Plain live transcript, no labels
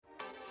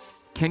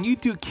Can you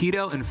do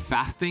keto and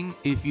fasting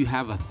if you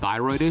have a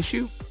thyroid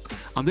issue?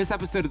 On this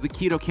episode of the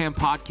Keto Camp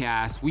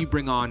podcast, we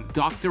bring on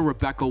Dr.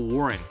 Rebecca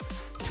Warren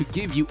to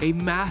give you a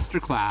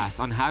masterclass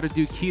on how to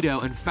do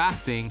keto and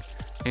fasting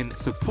and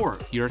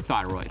support your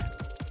thyroid.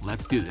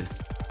 Let's do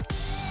this.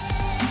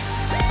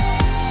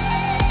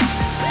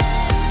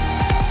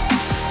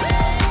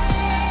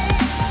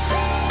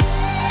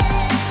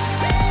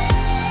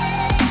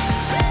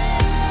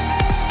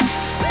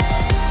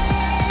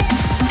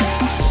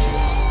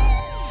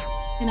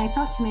 And I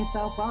thought to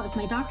myself, well, if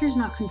my doctor's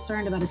not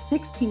concerned about a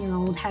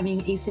 16-year-old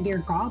having a severe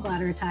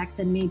gallbladder attack,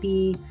 then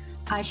maybe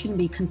I shouldn't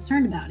be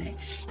concerned about it.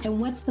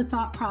 And what's the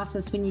thought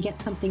process when you get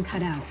something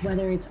cut out,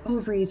 whether it's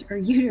ovaries or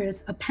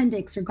uterus,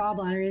 appendix or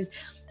gallbladder, is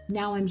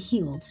now I'm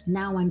healed,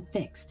 now I'm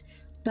fixed.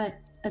 But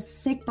a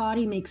sick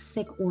body makes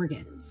sick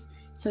organs.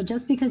 So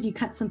just because you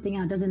cut something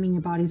out doesn't mean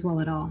your body's well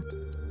at all.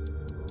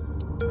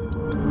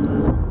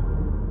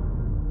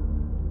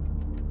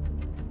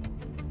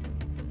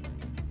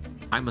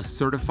 I'm a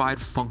certified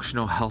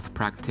functional health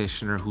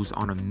practitioner who's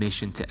on a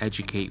mission to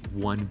educate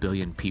 1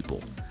 billion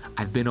people.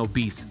 I've been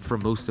obese for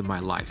most of my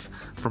life.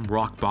 From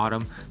rock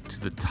bottom to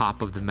the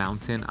top of the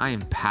mountain, I am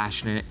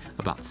passionate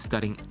about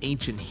studying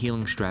ancient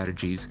healing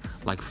strategies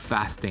like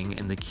fasting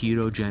and the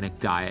ketogenic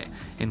diet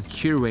and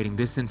curating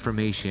this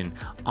information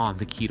on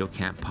the Keto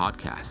Camp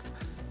podcast.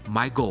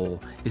 My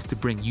goal is to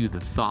bring you the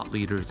thought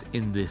leaders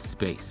in this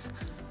space.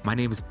 My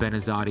name is Ben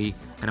Azadi,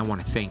 and I want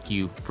to thank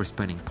you for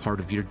spending part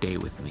of your day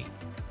with me.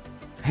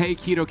 Hey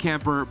Keto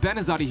Camper, Ben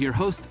Azadi here,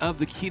 host of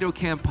the Keto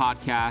Camp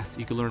podcast.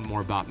 You can learn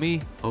more about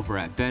me over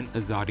at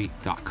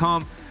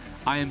benazadi.com.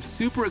 I am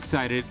super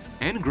excited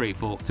and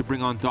grateful to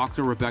bring on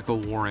Dr. Rebecca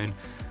Warren,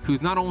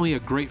 who's not only a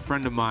great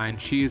friend of mine,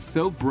 she is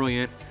so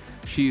brilliant,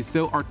 she is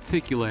so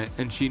articulate,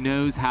 and she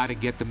knows how to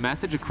get the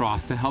message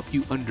across to help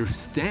you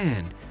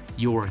understand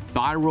your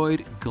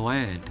thyroid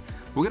gland.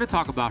 We're going to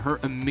talk about her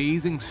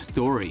amazing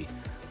story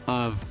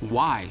of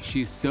why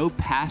she's so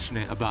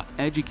passionate about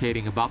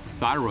educating about the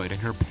thyroid and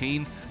her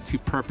pain to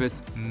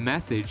purpose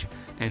message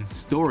and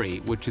story,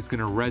 which is going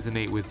to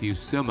resonate with you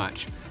so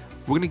much.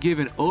 We're going to give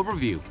an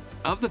overview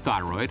of the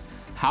thyroid,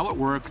 how it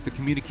works, the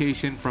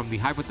communication from the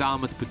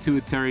hypothalamus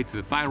pituitary to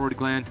the thyroid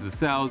gland to the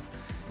cells,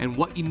 and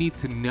what you need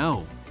to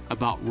know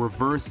about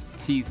reverse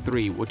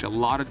T3, which a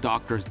lot of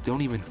doctors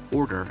don't even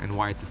order, and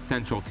why it's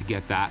essential to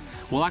get that.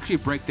 We'll actually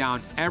break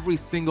down every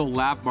single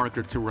lab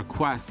marker to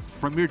request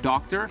from your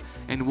doctor,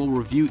 and we'll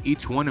review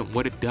each one and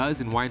what it does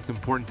and why it's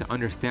important to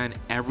understand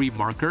every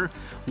marker,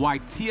 why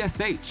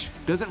TSH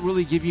doesn't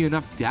really give you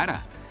enough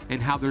data,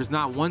 and how there's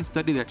not one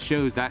study that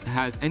shows that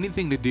has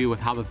anything to do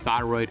with how the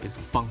thyroid is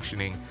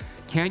functioning.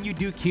 Can you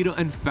do keto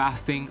and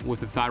fasting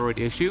with a thyroid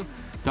issue?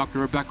 Dr.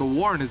 Rebecca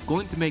Warren is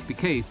going to make the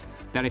case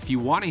that if you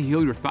want to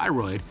heal your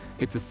thyroid,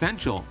 it's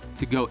essential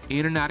to go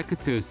in and out of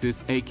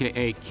ketosis,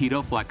 aka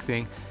keto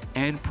flexing,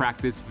 and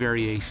practice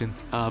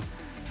variations of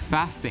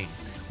fasting.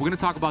 We're going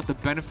to talk about the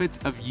benefits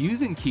of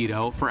using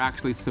keto for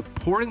actually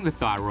supporting the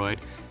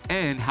thyroid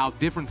and how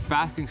different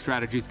fasting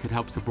strategies could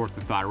help support the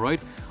thyroid.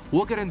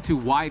 We'll get into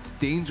why it's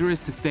dangerous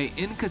to stay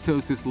in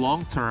ketosis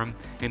long term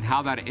and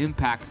how that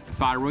impacts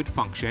thyroid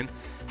function,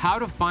 how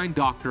to find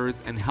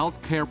doctors and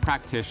healthcare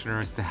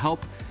practitioners to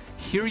help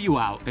hear you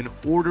out and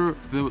order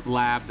the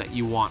lab that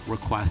you want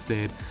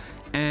requested.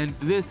 And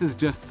this is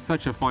just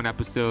such a fun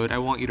episode. I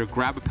want you to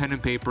grab a pen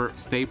and paper,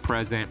 stay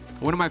present.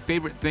 One of my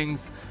favorite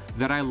things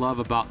that I love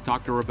about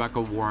Dr.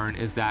 Rebecca Warren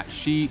is that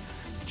she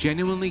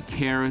genuinely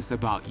cares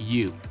about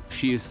you.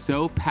 She is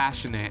so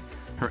passionate.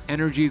 Her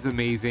energy is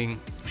amazing.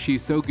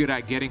 She's so good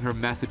at getting her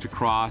message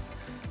across.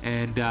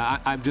 And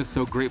I'm just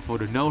so grateful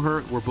to know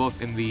her. We're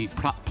both in the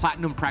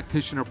Platinum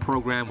Practitioner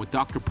Program with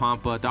Dr.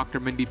 Pompa, Dr.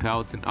 Mindy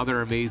Peltz, and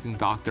other amazing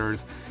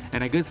doctors.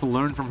 And I get to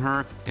learn from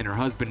her and her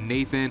husband,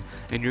 Nathan.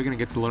 And you're going to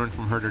get to learn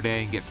from her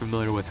today and get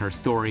familiar with her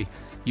story.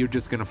 You're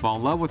just going to fall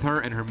in love with her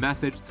and her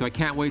message. So I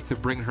can't wait to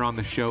bring her on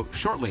the show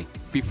shortly.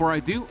 Before I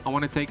do, I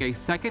want to take a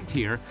second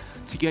here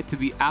to get to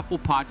the Apple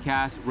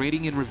Podcast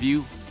rating and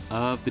review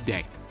of the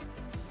day.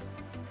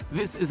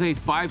 This is a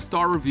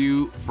 5-star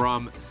review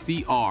from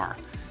CR.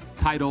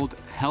 Titled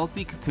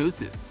Healthy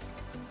Ketosis.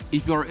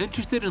 If you are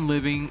interested in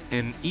living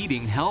and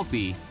eating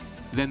healthy,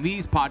 then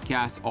these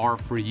podcasts are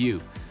for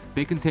you.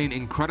 They contain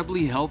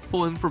incredibly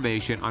helpful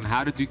information on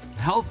how to do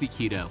healthy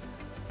keto.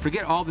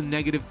 Forget all the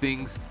negative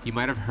things you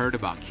might have heard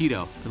about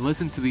keto and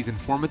listen to these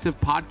informative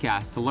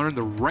podcasts to learn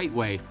the right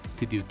way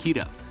to do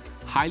keto.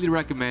 Highly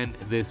recommend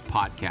this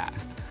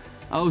podcast.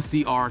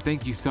 OCR,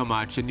 thank you so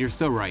much, and you're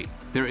so right.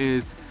 There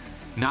is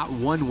not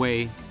one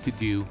way to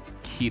do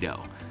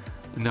keto.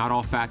 Not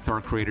all fats are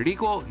created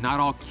equal.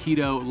 Not all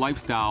keto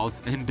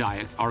lifestyles and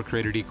diets are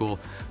created equal.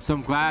 So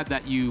I'm glad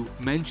that you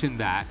mentioned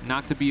that,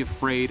 not to be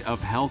afraid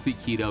of healthy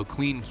keto,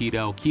 clean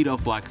keto, keto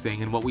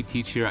flexing, and what we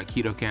teach here at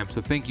Keto Camp.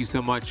 So thank you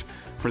so much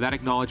for that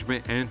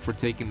acknowledgement and for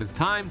taking the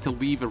time to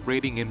leave a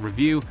rating and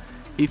review.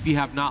 If you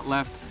have not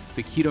left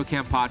the Keto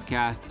Camp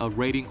podcast a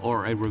rating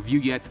or a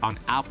review yet on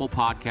Apple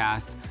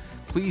Podcast,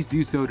 please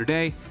do so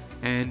today.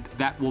 and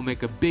that will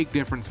make a big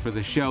difference for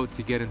the show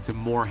to get into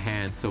more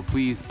hands. So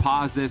please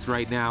pause this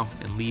right now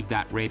and leave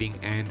that rating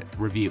and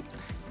review.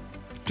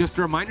 Just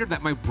a reminder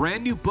that my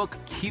brand new book,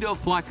 Keto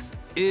Flex,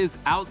 is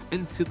out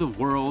into the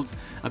world,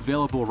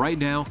 available right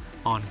now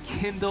on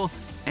Kindle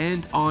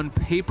and on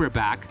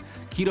paperback.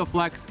 Keto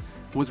Flex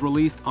was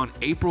released on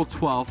April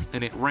 12th,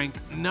 and it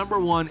ranked number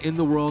 1 in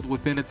the world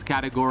within its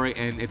category,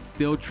 and it's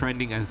still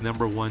trending as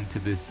number 1 to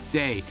this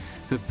day.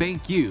 So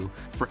thank you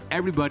for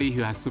everybody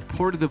who has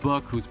supported the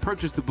book, who's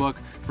purchased the book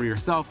for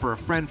yourself, for a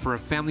friend, for a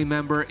family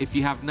member. If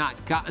you have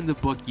not gotten the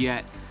book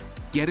yet,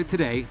 get it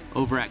today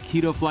over at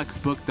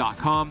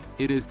ketoflexbook.com.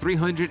 It is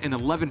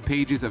 311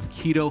 pages of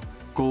keto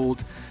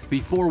gold. The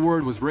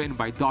foreword was written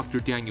by Dr.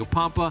 Daniel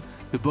Pompa.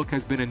 The book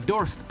has been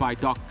endorsed by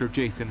Dr.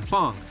 Jason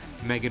Fung,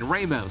 Megan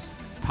Ramos,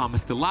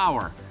 Thomas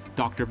DeLauer,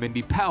 Dr.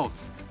 Mindy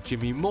Peltz,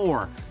 Jimmy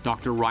Moore,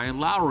 Dr.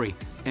 Ryan Lowry,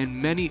 and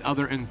many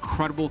other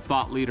incredible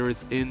thought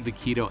leaders in the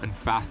keto and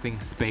fasting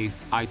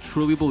space. I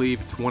truly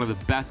believe it's one of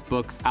the best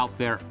books out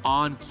there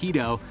on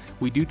keto.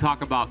 We do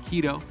talk about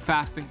keto,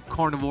 fasting,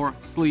 carnivore,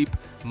 sleep,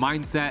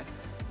 mindset,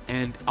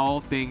 and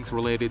all things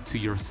related to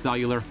your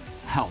cellular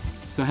health.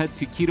 So head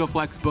to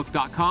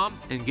ketoflexbook.com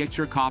and get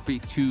your copy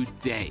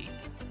today.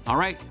 All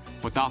right,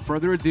 without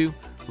further ado,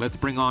 let's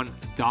bring on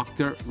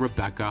Dr.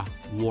 Rebecca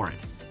Warren.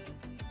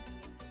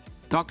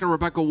 Dr.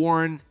 Rebecca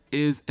Warren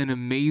is an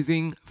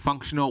amazing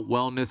functional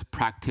wellness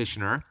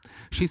practitioner.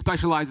 She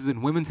specializes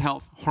in women's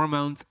health,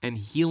 hormones, and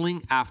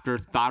healing after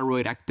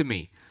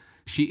thyroidectomy.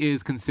 She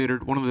is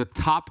considered one of the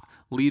top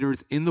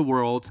leaders in the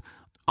world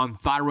on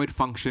thyroid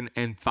function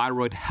and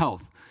thyroid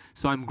health.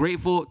 So I'm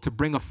grateful to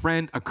bring a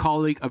friend, a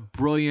colleague, a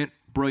brilliant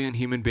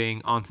human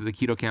being onto the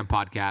Keto Camp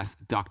podcast,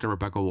 Dr.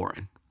 Rebecca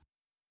Warren.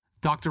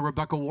 Dr.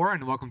 Rebecca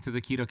Warren, welcome to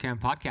the Keto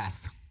Camp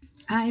podcast.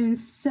 I'm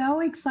so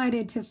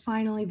excited to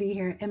finally be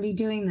here and be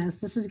doing this.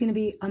 This is going to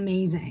be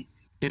amazing.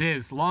 It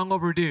is long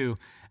overdue.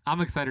 I'm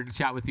excited to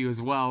chat with you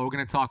as well. We're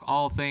going to talk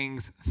all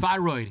things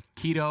thyroid,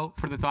 keto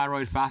for the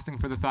thyroid, fasting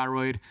for the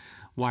thyroid,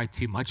 why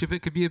too much of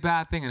it could be a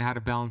bad thing and how to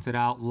balance it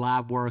out,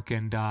 lab work,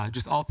 and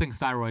just all things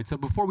thyroid. So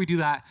before we do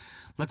that,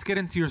 let's get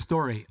into your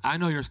story. I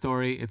know your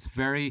story. It's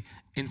very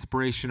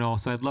inspirational.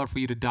 So I'd love for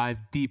you to dive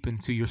deep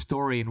into your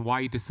story and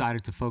why you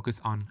decided to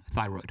focus on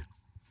thyroid.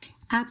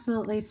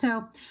 Absolutely.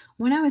 So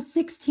when I was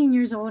 16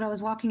 years old, I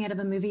was walking out of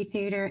a movie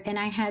theater and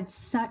I had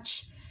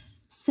such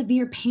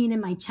severe pain in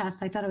my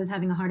chest. I thought I was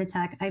having a heart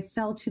attack. I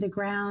fell to the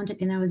ground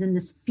and I was in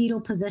this fetal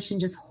position,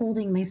 just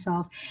holding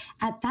myself.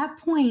 At that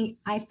point,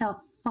 I felt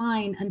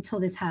fine until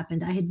this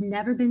happened. I had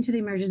never been to the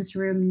emergency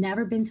room,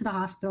 never been to the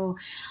hospital.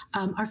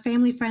 Our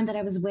family friend that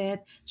I was with,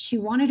 she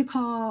wanted to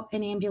call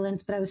an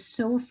ambulance, but I was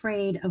so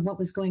afraid of what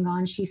was going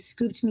on. She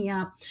scooped me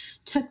up,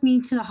 took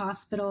me to the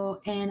hospital,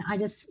 and I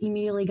just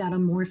immediately got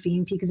on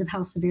morphine because of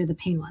how severe the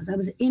pain was. I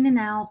was in and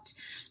out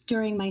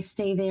during my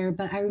stay there,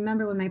 but I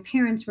remember when my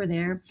parents were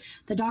there,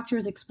 the doctor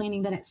was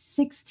explaining that at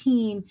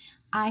 16,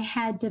 I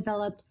had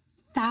developed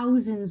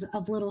thousands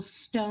of little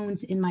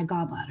stones in my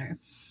gallbladder.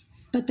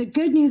 But the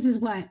good news is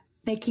what?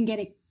 They can get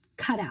it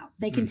cut out.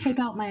 They can take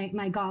out my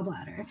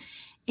gallbladder.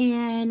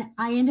 And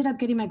I ended up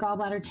getting my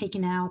gallbladder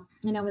taken out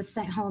and I was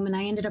sent home, and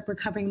I ended up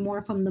recovering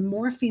more from the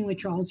morphine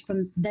withdrawals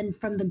than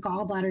from the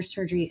gallbladder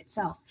surgery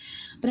itself.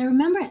 But I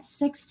remember at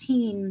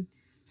 16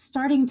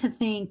 starting to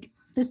think,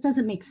 this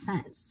doesn't make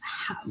sense.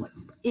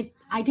 If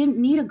I didn't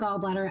need a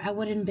gallbladder, I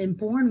wouldn't have been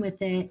born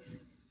with it.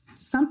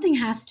 Something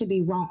has to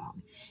be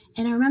wrong.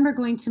 And I remember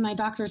going to my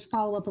doctor's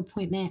follow-up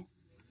appointment.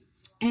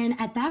 And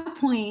at that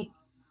point,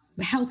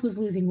 health was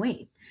losing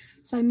weight.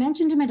 So I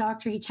mentioned to my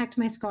doctor, he checked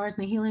my scars,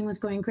 my healing was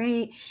going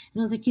great. And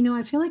I was like,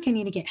 I feel like I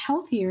need to get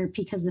healthier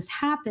because this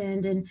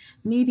happened and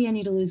maybe I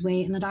need to lose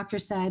weight. And the doctor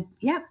said,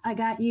 yep, I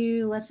got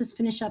you. Let's just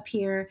finish up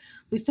here.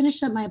 We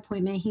finished up my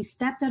appointment. He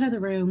stepped out of the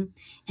room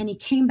and he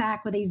came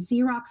back with a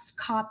Xerox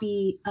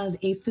copy of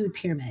a food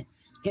pyramid.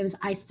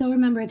 I still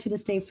remember it to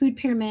this day, food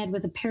pyramid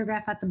with a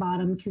paragraph at the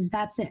bottom, because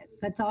that's it.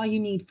 That's all you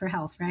need for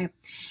health, right?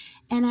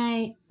 And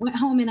I went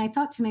home and I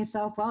thought to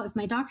myself, well, if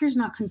my doctor's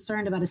not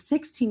concerned about a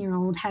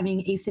 16-year-old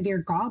having a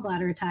severe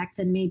gallbladder attack,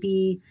 then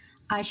maybe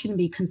I shouldn't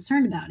be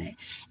concerned about it.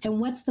 And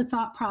what's the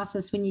thought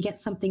process when you get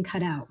something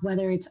cut out,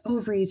 whether it's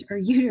ovaries or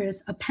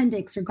uterus,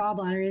 appendix or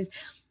gallbladder, is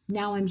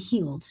now I'm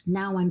healed,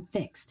 now I'm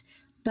fixed.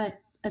 But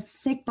a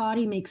sick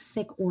body makes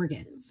sick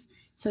organs.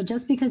 So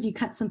just because you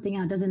cut something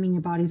out doesn't mean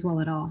your body's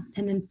well at all.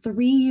 And then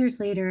 3 years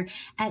later,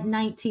 at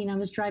 19, I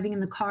was driving in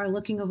the car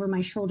looking over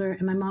my shoulder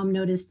and my mom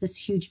noticed this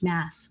huge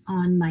mass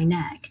on my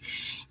neck.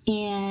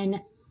 And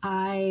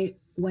I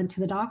went to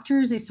the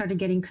doctors. They started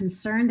getting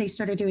concerned. They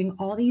started doing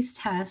all these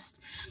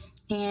tests.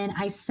 And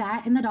I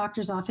sat in the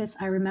doctor's office.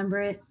 I remember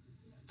it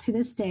to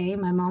this day.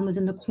 My mom was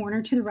in the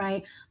corner to the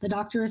right. The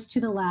doctor was to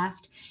the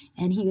left.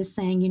 And he was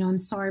saying, I'm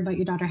sorry, but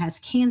your daughter has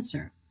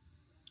cancer.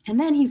 And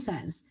then he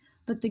says,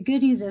 but the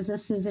good news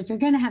is if you're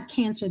going to have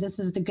cancer, this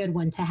is the good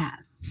one to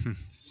have.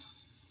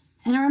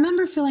 And I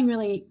remember feeling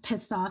really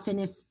pissed off. And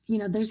if,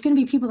 there's going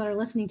to be people that are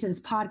listening to this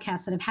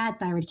podcast that have had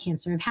thyroid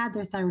cancer, have had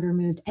their thyroid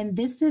removed. And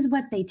this is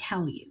what they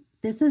tell you.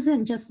 this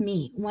isn't just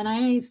me. When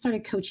I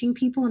started coaching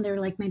people and they're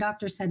like, my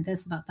doctor said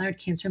this about thyroid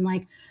cancer, I'm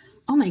like,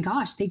 oh my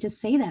gosh, they just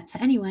say that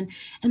to anyone.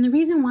 And the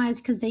reason why is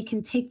because they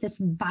can take this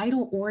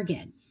vital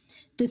organ,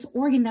 this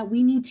organ that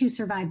we need to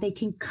survive. They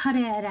can cut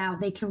it out,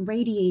 they can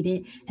radiate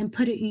it and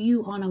put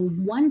you on a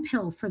one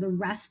pill for the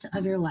rest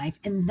of your life.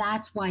 And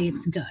that's why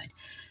it's good.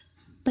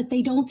 But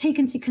they don't take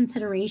into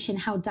consideration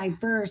how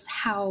diverse,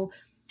 how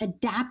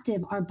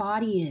adaptive our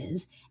body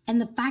is, and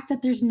the fact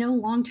that there's no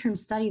long-term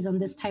studies on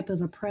this type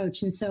of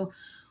approach. And so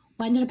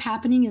what ended up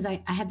happening is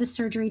I had the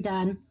surgery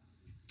done,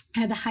 I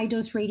had the high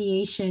dose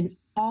radiation,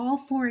 all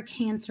for a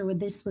cancer where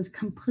this was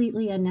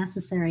completely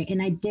unnecessary. And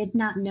I did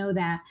not know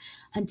that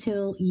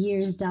until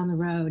years down the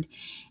road.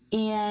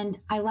 And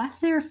I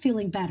left there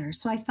feeling better.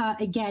 So I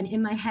thought, again,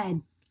 in my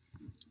head,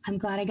 I'm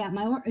glad I got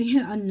my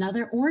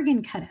another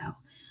organ cut out.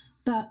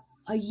 But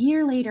a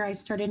year later, I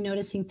started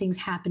noticing things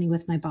happening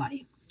with my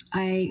body.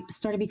 I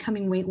started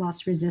becoming weight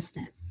loss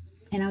resistant,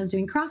 and I was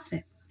doing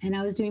CrossFit and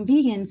I was doing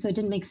vegan. So it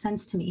didn't make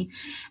sense to me.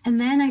 And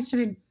then I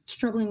started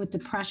struggling with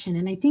depression.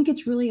 And I think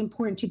it's really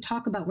important to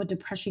talk about what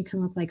depression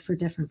can look like for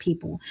different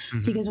people.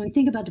 Because when we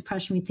think about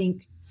depression, we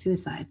think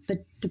suicide, but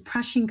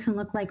depression can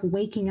look like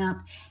waking up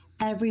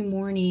every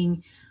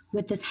morning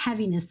with this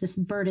heaviness, this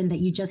burden that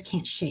you just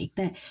can't shake,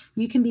 that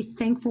you can be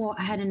thankful.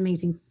 I had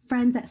amazing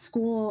friends at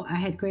school. I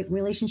had great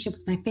relationship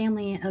with my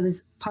family. I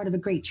was part of a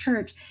great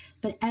church,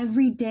 but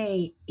every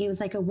day it was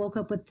like I woke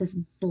up with this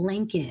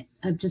blanket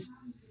of just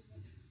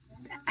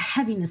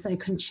heaviness that I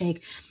couldn't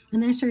shake.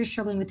 And then I started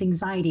struggling with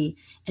anxiety.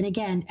 And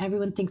again,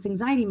 everyone thinks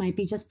anxiety might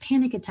be just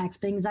panic attacks,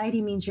 but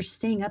anxiety means you're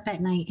staying up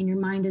at night and your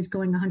mind is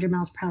going 100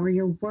 miles per hour.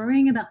 You're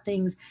worrying about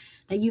things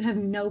that you have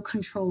no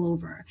control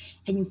over,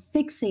 and you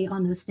fixate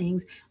on those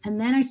things.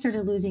 And then I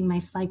started losing my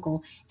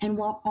cycle. And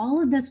while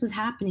all of this was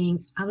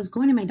happening, I was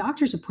going to my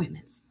doctor's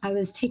appointments. I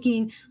was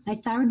taking my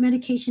thyroid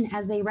medication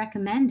as they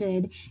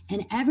recommended.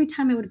 And every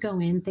time I would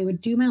go in, they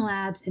would do my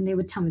labs and they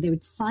would tell me, they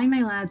would sign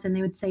my labs and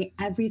they would say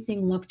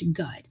everything looked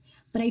good.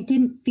 But I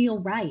didn't feel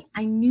right.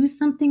 I knew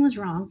something was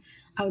wrong.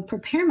 I would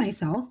prepare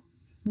myself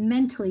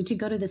mentally to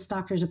go to this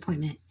doctor's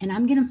appointment, and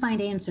I'm going to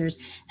find answers.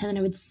 And then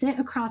I would sit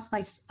across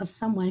of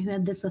someone who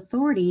had this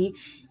authority.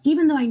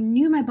 Even though I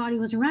knew my body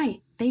was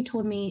right, they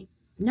told me,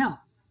 no,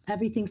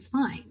 everything's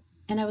fine.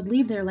 And I would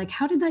leave there like,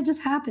 how did that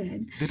just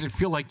happen? Did it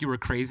feel like you were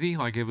crazy?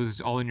 Like it was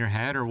all in your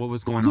head, or what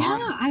was going on?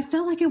 Yeah, I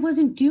felt like I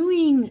wasn't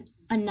doing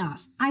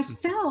enough. I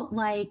felt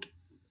like,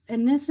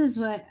 and this is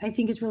what I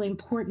think is really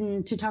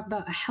important to talk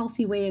about, a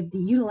healthy way of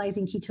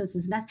utilizing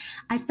ketosis best.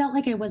 I felt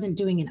like I wasn't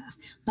doing enough.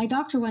 My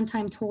doctor one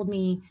time told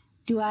me,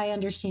 do I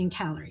understand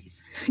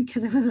calories?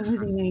 Because I wasn't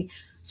losing weight.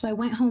 So I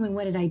went home, and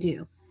what did I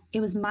do? It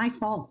was my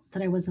fault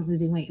that I wasn't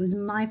losing weight. It was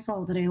my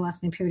fault that I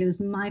lost my period. It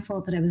was my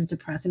fault that I was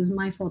depressed. It was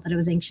my fault that I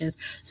was anxious.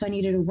 So I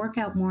needed to work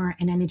out more,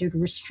 and I needed to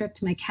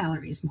restrict my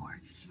calories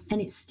more.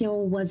 And it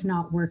still was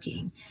not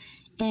working.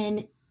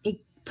 And it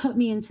put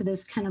me into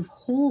this kind of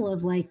hole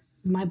of like,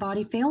 my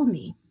body failed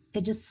me.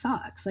 It just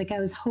sucks. Like I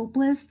was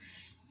hopeless.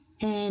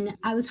 And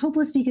I was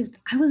hopeless because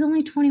I was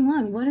only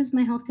 21. What is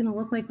my health going to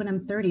look like when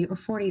I'm 30 or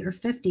 40 or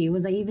 50?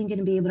 Was I even going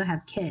to be able to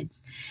have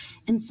kids?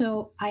 And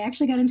so I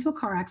actually got into a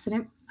car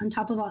accident on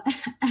top of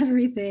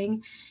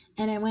everything.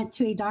 And I went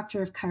to a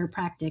doctor of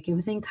chiropractic. And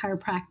within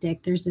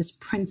chiropractic, there's this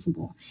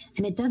principle.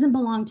 And it doesn't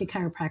belong to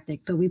chiropractic,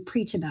 but we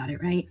preach about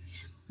it, right?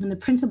 And the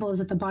principle is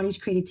that the body's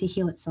created to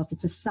heal itself.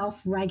 It's a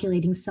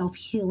self-regulating,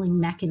 self-healing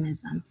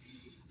mechanism.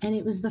 And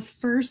it was the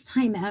first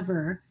time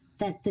ever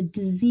that the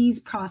disease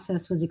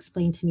process was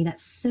explained to me, that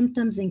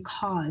symptoms and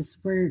cause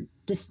were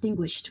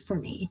distinguished for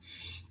me.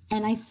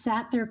 And I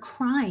sat there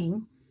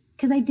crying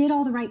because I did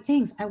all the right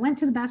things. I went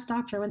to the best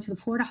doctor. I went to the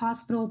Florida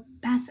hospital,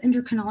 best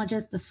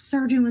endocrinologist. The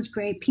surgeon was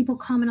great. People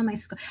comment on my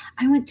score.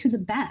 I went to the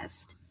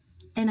best,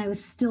 and I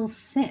was still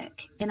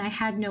sick, and I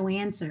had no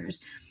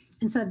answers.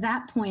 And so at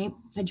that point,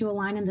 I drew a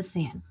line in the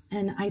sand,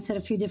 and I said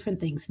a few different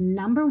things.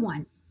 Number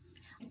one,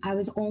 I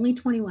was only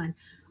 21.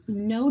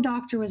 No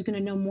doctor was going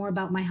to know more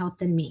about my health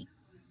than me.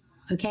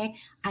 Okay.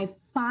 I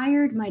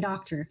fired my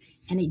doctor,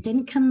 and it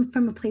didn't come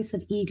from a place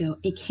of ego.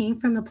 It came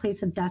from a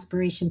place of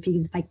desperation,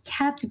 because if I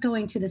kept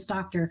going to this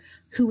doctor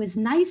who was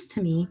nice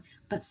to me,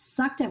 but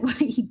sucked at what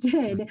he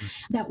did,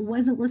 that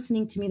wasn't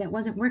listening to me, that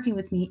wasn't working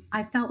with me,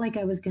 I felt like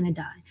I was going to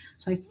die.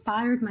 So I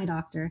fired my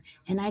doctor,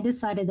 and I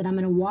decided that I'm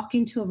going to walk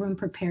into a room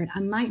prepared.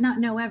 I might not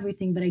know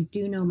everything, but I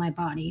do know my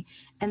body.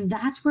 And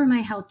that's where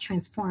my health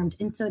transformed.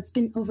 And so it's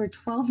been over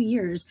 12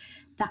 years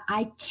that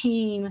I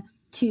came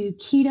to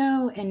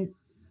keto, and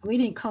we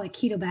didn't call it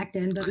keto back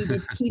then, but we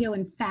did keto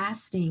and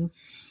fasting.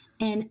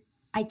 And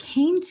I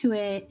came to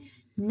it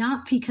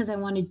not because I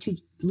wanted to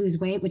lose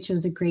weight, which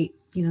was a great,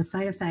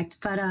 side effect,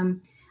 but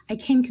I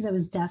came because I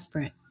was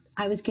desperate.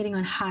 I was getting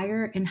on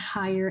higher and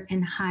higher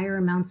and higher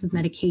amounts of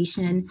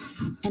medication,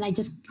 and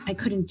I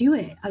couldn't do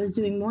it. I was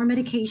doing more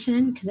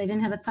medication because I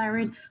didn't have a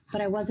thyroid,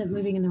 but I wasn't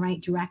moving in the right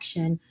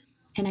direction.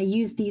 And I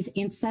used these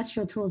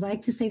ancestral tools. I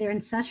like to say they're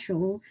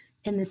ancestral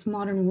in this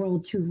modern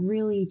world to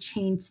really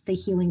change the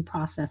healing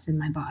process in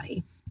my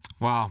body.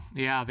 Wow.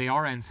 Yeah, they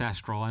are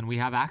ancestral and we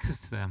have access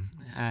to them.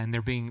 And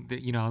they're being,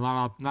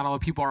 not all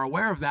people are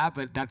aware of that,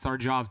 but that's our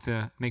job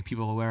to make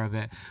people aware of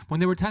it. When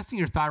they were testing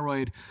your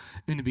thyroid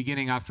in the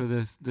beginning after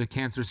the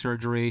cancer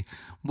surgery,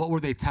 what were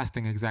they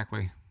testing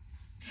exactly?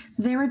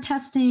 They were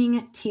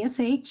testing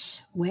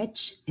TSH,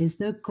 which is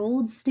the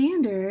gold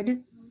standard.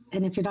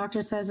 And if your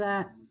doctor says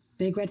that,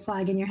 big red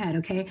flag in your head,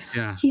 okay?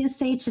 Yeah.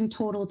 TSH and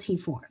total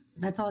T4.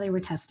 That's all they were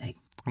testing.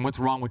 And what's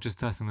wrong with just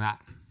testing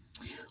that?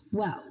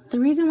 Well, the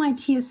reason why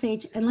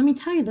TSH, and let me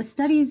tell you, the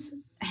studies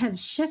have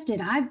shifted.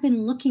 I've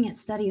been looking at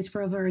studies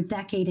for over a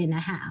decade and a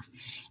half.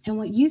 And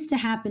what used to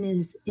happen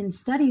is in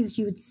studies,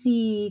 you would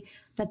see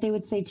that they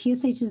would say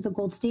TSH is the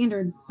gold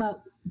standard,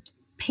 but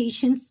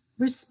patients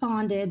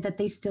responded that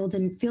they still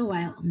didn't feel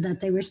well, that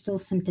they were still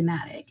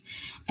symptomatic.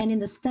 And in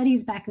the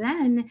studies back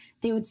then,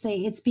 they would say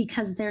it's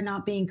because they're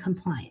not being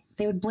compliant.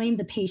 They would blame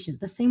the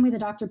patient. The same way the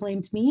doctor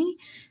blamed me,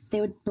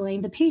 they would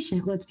blame the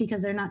patient. Well, it's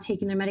because they're not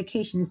taking their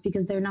medication. It's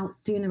because they're not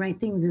doing the right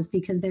things. It's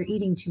because they're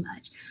eating too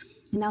much.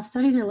 And now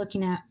studies are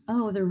looking at,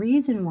 the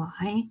reason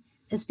why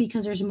is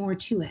because there's more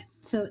to it.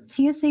 So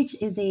TSH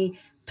is a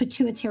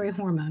pituitary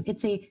hormone.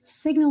 It's a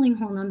signaling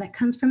hormone that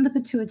comes from the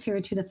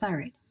pituitary to the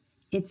thyroid.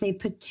 It's a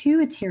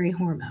pituitary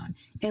hormone.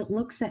 It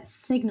looks at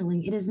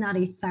signaling. It is not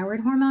a thyroid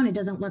hormone. It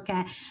doesn't look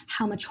at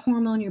how much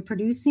hormone you're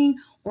producing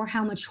or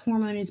how much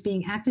hormone is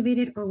being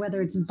activated or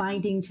whether it's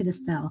binding to the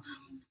cell.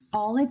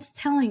 All it's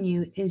telling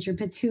you is your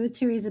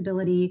pituitary's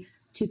ability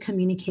to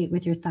communicate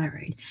with your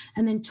thyroid.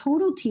 And then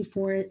total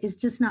T4 is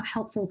just not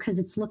helpful because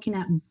it's looking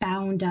at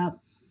bound up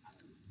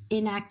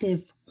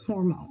inactive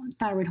hormone,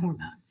 thyroid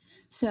hormone.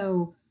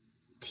 So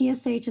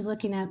TSH is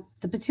looking at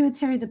the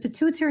pituitary. The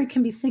pituitary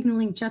can be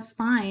signaling just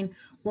fine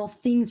while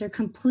things are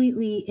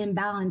completely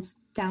imbalanced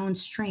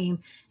downstream.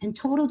 And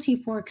total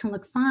T4 can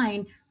look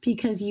fine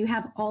because you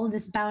have all of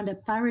this bound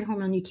up thyroid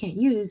hormone you can't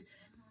use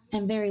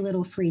and very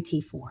little free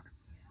T4.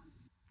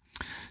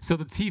 So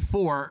the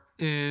T4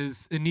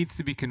 it needs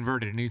to be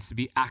converted. It needs to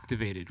be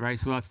activated, right?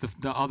 So that's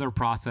the other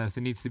process.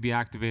 It needs to be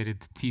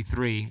activated to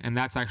T3, and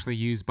that's actually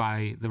used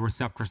by the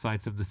receptor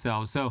sites of the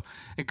cell. So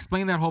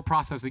explain that whole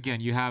process again.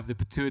 You have the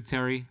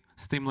pituitary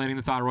stimulating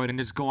the thyroid, and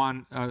just go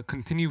on,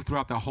 continue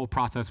throughout that whole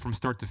process from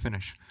start to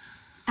finish.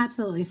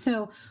 Absolutely.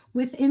 So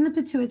within the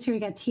pituitary,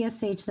 you got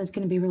TSH that's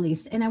going to be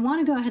released. And I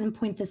want to go ahead and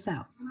point this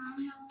out.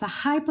 The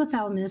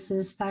hypothalamus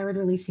is thyroid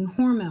releasing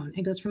hormone.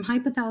 It goes from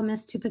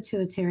hypothalamus to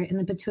pituitary and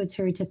the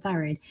pituitary to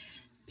thyroid,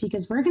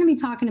 because we're going to be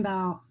talking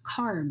about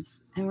carbs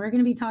and we're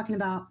going to be talking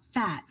about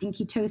fat and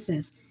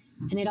ketosis.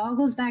 And it all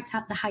goes back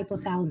to the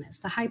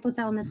hypothalamus. The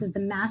hypothalamus is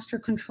the master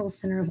control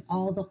center of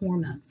all the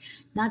hormones,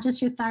 not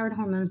just your thyroid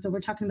hormones, but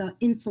we're talking about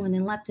insulin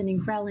and leptin and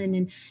ghrelin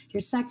and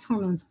your sex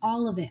hormones,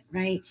 all of it,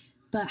 right?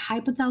 But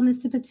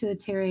hypothalamus to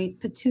pituitary,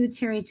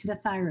 pituitary to the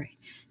thyroid.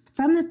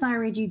 From the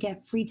thyroid, you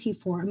get free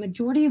T4. A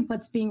majority of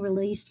what's being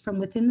released from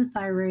within the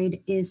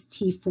thyroid is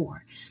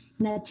T4.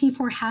 Now,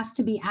 T4 has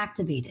to be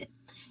activated,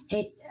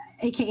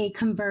 aka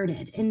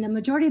converted. And the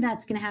majority of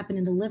that's going to happen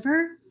in the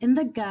liver, in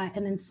the gut,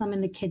 and then some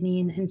in the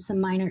kidney and some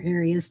minor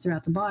areas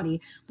throughout the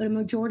body. But a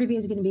majority of it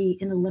is going to be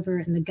in the liver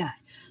and the gut.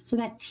 So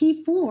that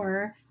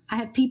T4, I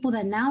have people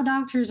that now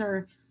doctors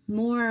are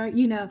more,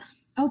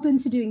 open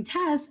to doing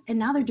tests, and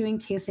now they're doing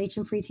TSH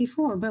and free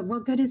T4. But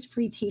what good is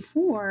free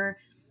T4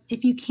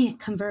 if you can't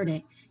convert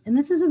it? And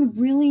this is a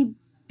really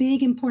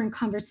big, important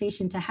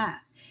conversation to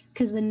have,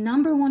 because the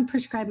number one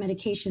prescribed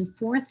medication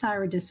for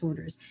thyroid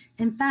disorders,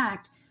 in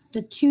fact,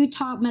 the two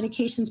top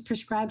medications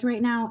prescribed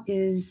right now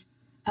is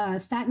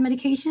statin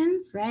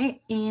medications,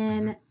 right?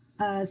 And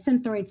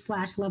Synthroid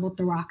 /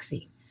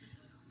 levothyroxine,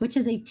 which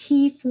is a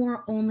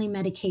T4 only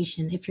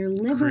medication. If your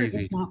liver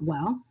is not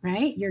well,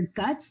 right? Your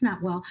gut's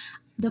not well.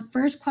 The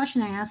first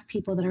question I ask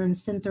people that are in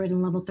Synthroid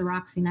and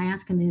levothyroxine, I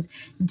ask them is,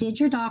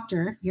 did your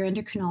doctor, your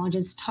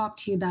endocrinologist, talk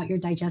to you about your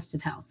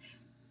digestive health?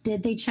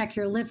 Did they check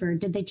your liver?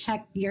 Did they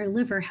check your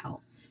liver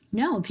health?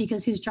 No,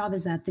 because whose job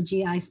is that? The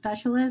GI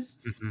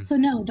specialist? Mm-hmm. So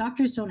no,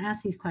 doctors don't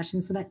ask these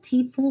questions. So that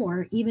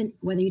T4, even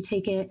whether you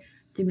take it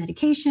through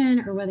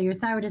medication or whether your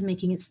thyroid is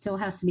making it, still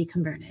has to be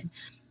converted.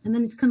 And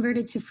then it's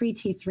converted to free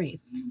T3.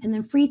 And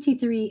then free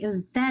T3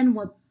 is then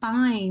what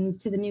binds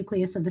to the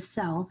nucleus of the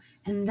cell.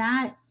 And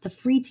that the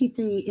free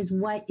T3 is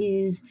what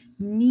is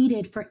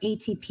needed for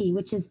ATP,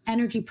 which is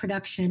energy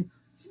production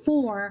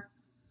for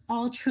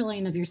all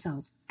trillion of your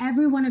cells.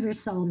 Every one of your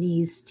cell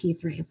needs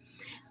T3.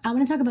 I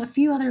want to talk about a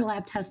few other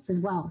lab tests as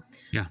well.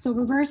 Yeah. So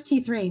reverse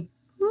T3.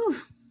 Whew,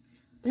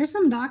 there's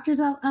some doctors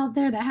out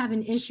there that have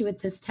an issue with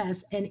this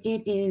test, and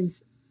it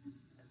is,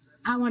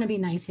 I want to be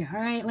nice here,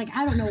 all right? Like,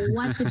 I don't know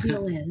what the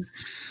deal is.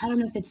 I don't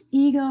know if it's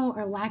ego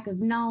or lack of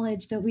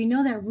knowledge, but we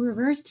know that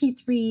reverse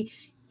T3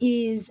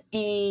 is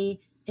a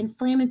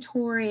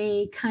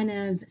inflammatory kind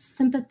of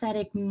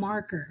sympathetic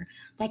marker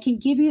that can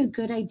give you a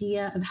good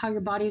idea of how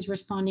your body is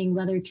responding,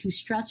 whether to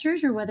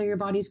stressors or whether your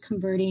body's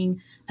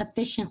converting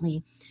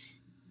efficiently.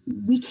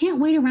 We can't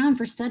wait around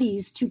for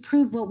studies to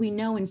prove what we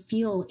know and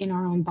feel in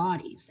our own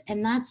bodies.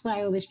 And that's what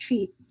I always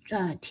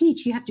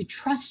teach. You have to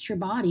trust your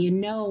body and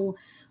know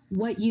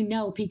what you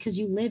know because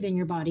you live in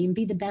your body, and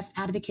be the best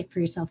advocate for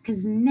yourself.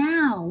 Because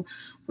now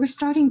we're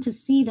starting to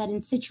see that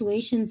in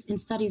situations, in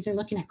studies, they're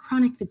looking at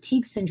chronic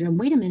fatigue syndrome.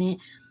 Wait a minute.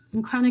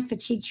 In chronic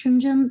fatigue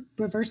syndrome,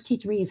 reverse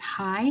T3 is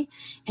high.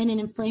 And in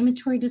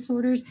inflammatory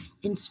disorders,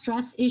 in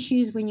stress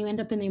issues, when you end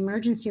up in the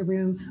emergency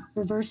room,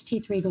 reverse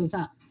T3 goes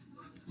up.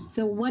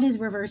 So what is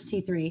reverse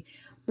T3?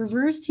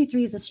 Reverse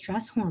T3 is a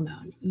stress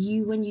hormone.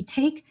 When you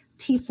take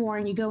T4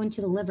 and you go into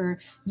the liver,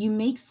 you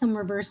make some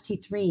reverse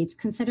T3. It's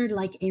considered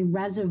like a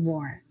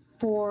reservoir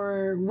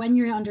for when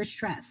you're under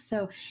stress.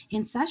 So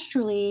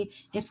ancestrally,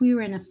 if we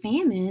were in a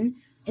famine,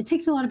 it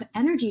takes a lot of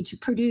energy to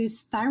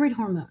produce thyroid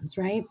hormones,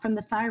 right, from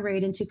the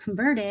thyroid, and to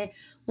convert it.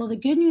 Well, the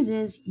good news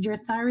is your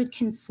thyroid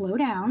can slow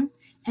down,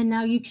 and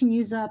now you can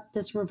use up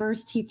this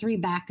reverse T3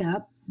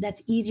 backup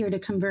that's easier to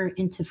convert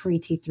into free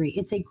T3.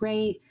 It's a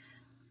great,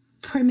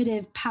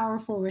 primitive,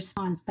 powerful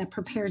response that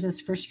prepares us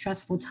for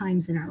stressful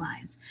times in our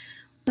lives.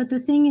 But the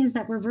thing is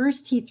that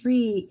reverse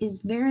T3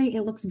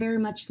 it looks very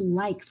much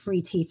like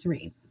free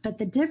T3. But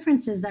the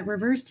difference is that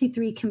reverse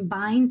T3 can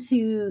bind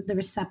to the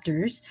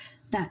receptors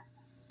that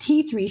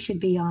T3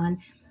 should be on,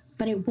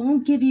 but it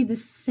won't give you the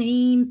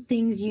same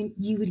things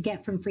you would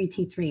get from free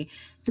T3.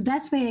 The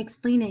best way I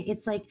explain it,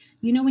 it's like,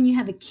 when you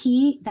have a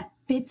key that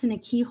fits in a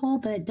keyhole,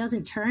 but it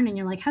doesn't turn, and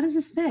you're like, how does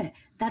this fit?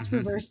 That's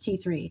reverse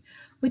T3,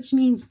 which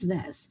means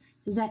this,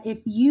 is that if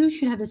you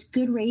should have this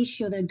good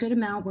ratio, that good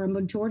amount where a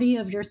majority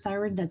of your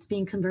thyroid that's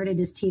being converted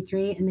is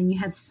T3, and then you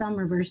have some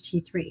reverse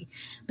T3.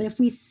 But if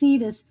we see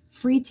this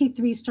free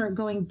T3 start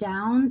going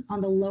down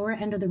on the lower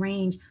end of the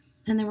range,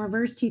 and then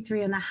reverse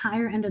T3 on the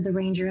higher end of the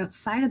range or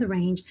outside of the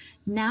range,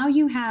 now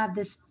you have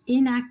this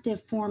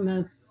inactive form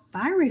of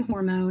thyroid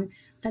hormone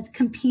that's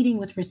competing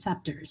with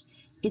receptors.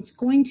 It's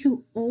going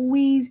to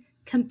always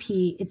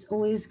compete. It's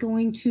always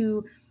going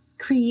to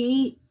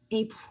create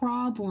a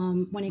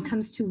problem when it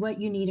comes to what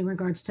you need in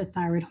regards to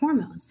thyroid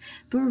hormones.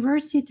 But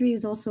reverse T3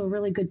 is also a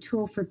really good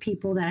tool for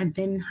people that have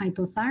been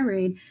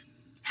hypothyroid.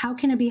 How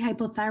can I be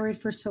hypothyroid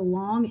for so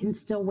long and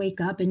still wake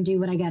up and do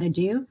what I got to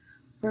do?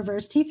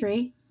 Reverse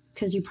T3,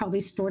 because you probably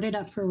stored it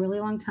up for a really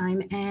long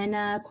time, and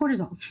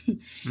cortisol.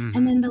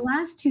 And then the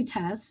last two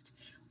tests,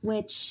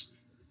 which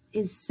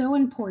is so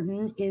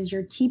important, is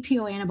your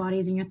TPO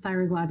antibodies and your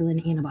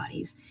thyroglobulin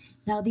antibodies.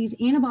 Now, these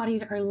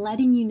antibodies are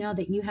letting you know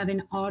that you have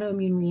an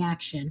autoimmune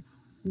reaction.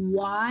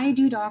 Why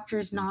do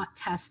doctors not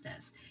test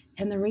this?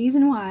 And the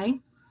reason why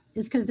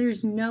is because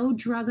there's no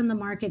drug on the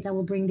market that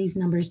will bring these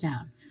numbers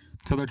down.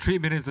 So the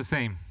treatment is the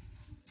same.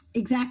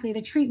 Exactly.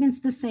 The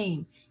treatment's the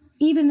same,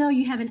 even though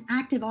you have an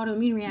active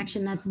autoimmune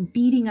reaction that's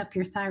beating up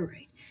your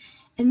thyroid.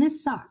 And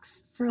this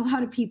sucks for a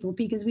lot of people,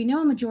 because we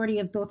know a majority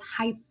of both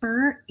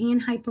hyper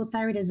and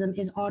hypothyroidism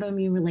is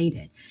autoimmune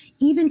related.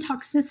 Even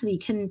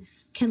toxicity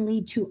can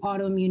lead to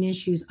autoimmune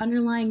issues.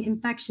 Underlying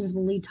infections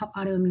will lead to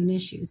autoimmune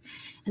issues.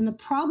 And the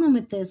problem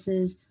with this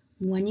is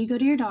when you go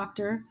to your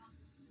doctor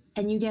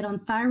and you get on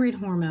thyroid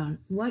hormone,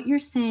 what you're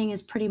saying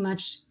is pretty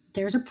much,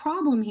 there's a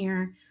problem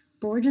here,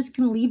 but we're just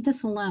going to leave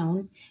this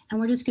alone, and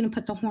we're just going to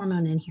put the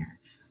hormone in here.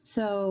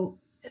 So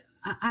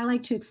I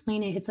like to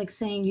explain it. It's like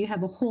saying you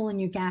have a hole in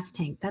your gas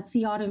tank. That's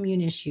the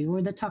autoimmune issue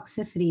or the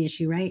toxicity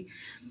issue, right?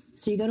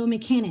 So you go to a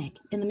mechanic,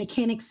 and the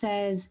mechanic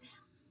says,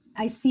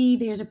 I see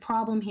there's a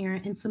problem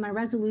here, and so my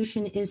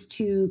resolution is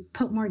to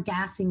put more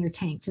gas in your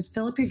tank. Just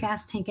fill up your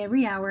gas tank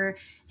every hour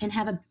and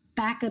have a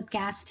backup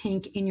gas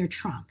tank in your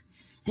trunk.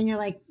 And you're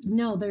like,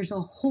 no, there's a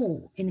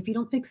hole. And if you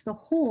don't fix the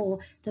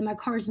hole, then my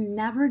car's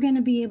never going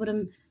to be able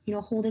to,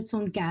 hold its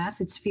own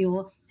gas, its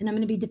fuel, and I'm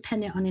going to be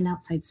dependent on an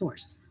outside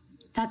source.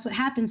 That's what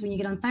happens when you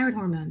get on thyroid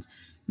hormones.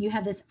 You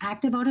have this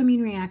active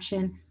autoimmune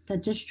reaction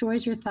that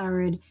destroys your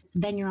thyroid,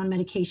 then you're on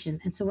medication.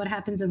 And so what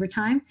happens over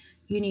time?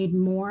 You need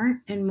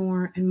more and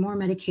more and more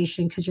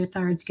medication because your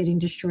thyroid's getting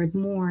destroyed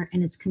more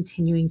and it's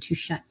continuing to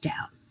shut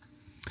down.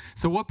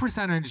 So what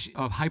percentage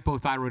of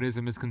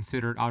hypothyroidism is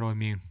considered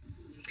autoimmune?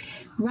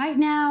 Right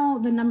now,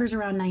 the number's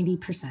around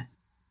 90%.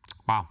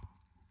 Wow.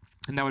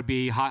 And that would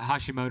be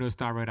Hashimoto's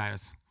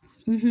thyroiditis.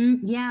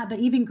 Yeah, but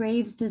even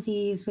Graves'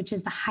 disease, which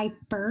is the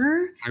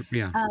hyper,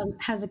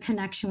 has a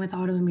connection with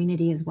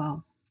autoimmunity as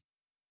well.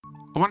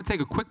 I want to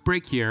take a quick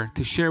break here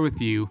to share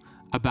with you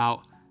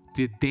about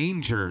the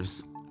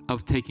dangers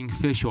of taking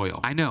fish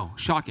oil. I know,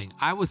 shocking.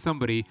 I was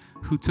somebody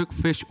who took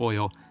fish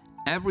oil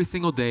every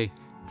single day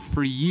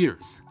for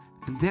years.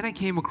 And then I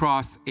came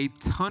across a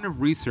ton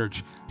of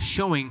research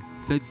showing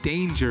the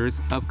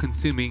dangers of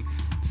consuming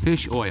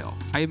fish oil.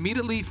 I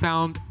immediately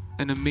found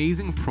an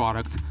amazing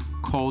product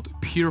called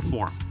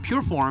Pureform.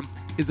 Pureform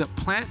is a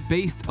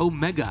plant-based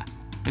omega.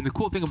 And the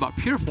cool thing about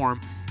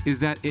Pureform is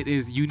that it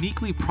is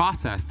uniquely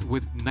processed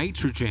with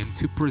nitrogen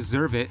to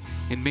preserve it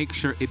and make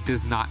sure it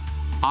does not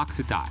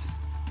oxidize.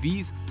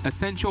 These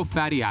essential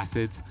fatty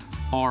acids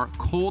are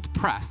cold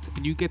pressed,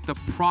 and you get the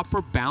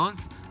proper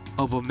balance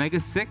of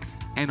omega-6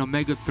 and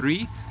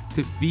omega-3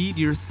 to feed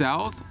your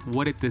cells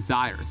what it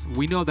desires.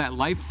 We know that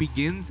life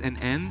begins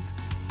and ends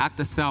at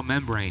the cell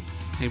membrane.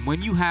 And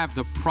when you have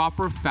the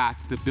proper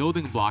fats, the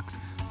building blocks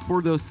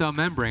for those cell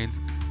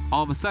membranes,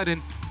 all of a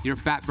sudden your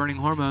fat burning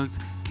hormones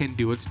can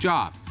do its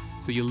job.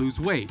 So you lose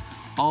weight.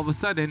 All of a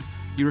sudden,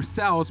 your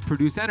cells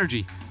produce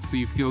energy, so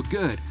you feel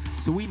good.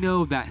 So we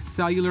know that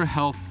cellular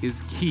health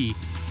is key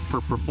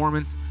for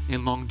performance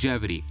and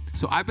longevity.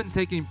 So I've been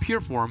taking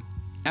Pure Form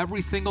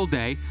every single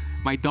day.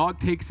 My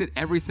dog takes it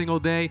every single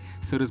day.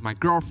 So does my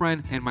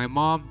girlfriend and my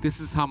mom. This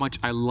is how much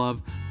I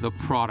love the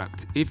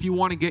product. If you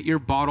want to get your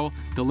bottle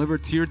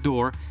delivered to your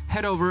door,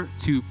 head over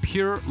to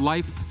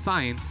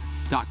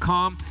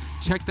purelifescience.com.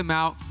 Check them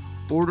out.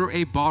 Order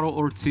a bottle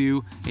or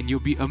two, and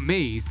you'll be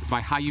amazed by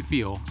how you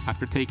feel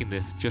after taking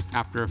this just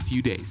after a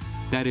few days.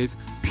 That is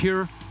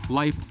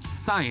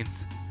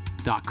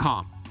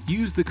purelifescience.com.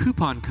 Use the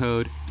coupon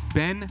code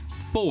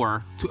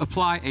BEN4 to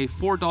apply a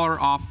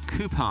 $4 off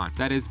coupon.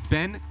 That is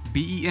BEN,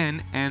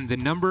 B-E-N, and the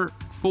number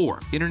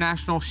 4.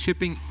 International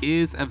shipping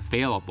is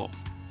available.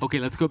 Okay,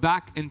 let's go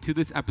back into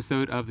this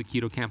episode of the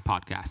Keto Camp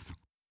podcast.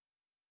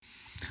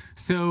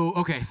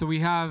 So we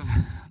have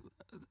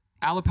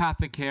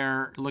allopathic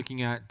care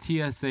looking at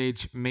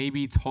TSH,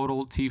 maybe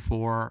total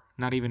T4,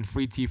 not even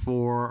free T4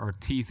 or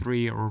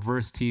T3 or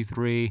reverse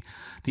T3.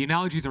 The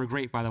analogies are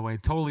great, by the way.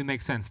 It totally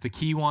makes sense. The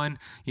key one,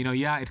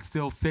 it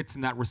still fits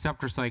in that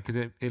receptor site because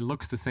it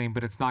looks the same,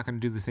 but it's not going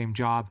to do the same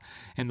job.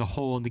 And the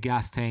hole in the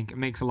gas tank, it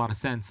makes a lot of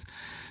sense.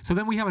 So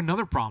then we have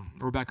another problem,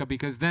 Rebecca,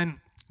 because then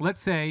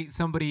let's say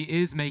somebody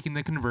is making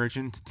the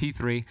conversion to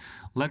T3.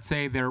 Let's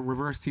say their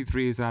reverse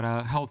T3 is at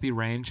a healthy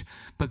range.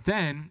 But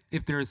then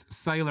if there's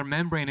cellular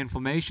membrane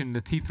inflammation,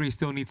 the T3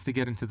 still needs to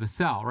get into the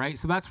cell, right?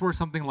 So that's where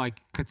something like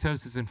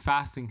ketosis and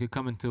fasting could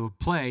come into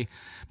play.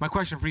 My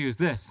question for you is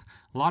this.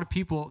 A lot of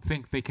people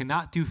think they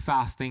cannot do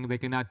fasting, they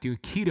cannot do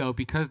keto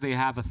because they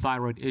have a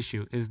thyroid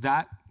issue. Is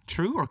that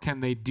true, or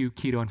can they do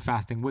keto and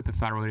fasting with a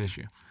thyroid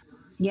issue?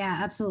 Yeah,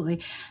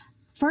 absolutely.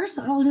 First,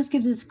 I'll just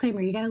give this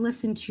disclaimer. You got to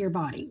listen to your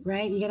body,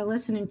 right? You got to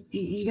listen and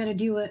you got to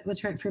do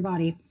what's right for your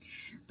body.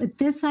 But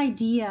this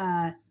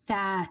idea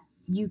that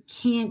you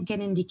can't get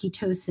into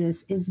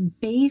ketosis is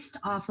based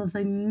off of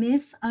a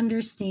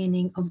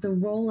misunderstanding of the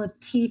role of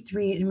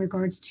T3 in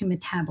regards to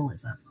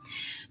metabolism.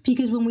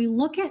 Because when we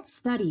look at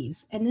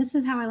studies, and this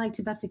is how I like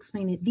to best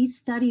explain it, these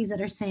studies that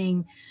are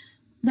saying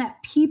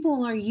that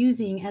people are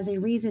using as a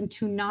reason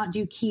to not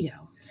do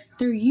keto,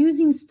 they're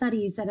using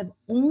studies that have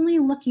only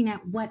looking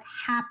at what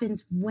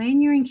happens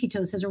when you're in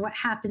ketosis or what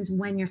happens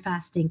when you're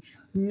fasting,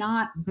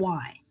 not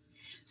why.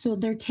 So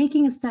they're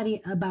taking a study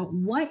about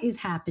what is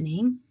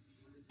happening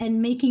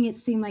and making it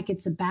seem like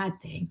it's a bad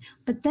thing.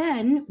 But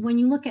then when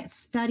you look at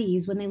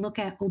studies, when they look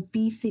at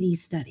obesity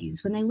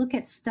studies, when they look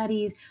at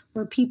studies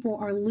where people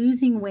are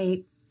losing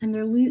weight and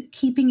they're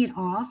keeping it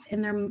off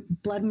and their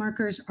blood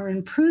markers are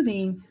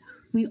improving,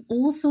 we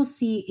also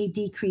see a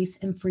decrease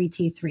in free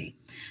T3.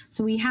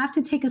 So we have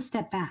to take a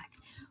step back.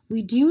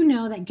 We do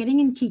know that getting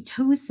in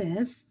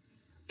ketosis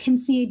can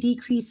see a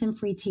decrease in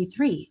free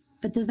T3,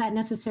 but does that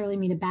necessarily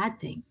mean a bad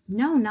thing?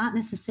 No, not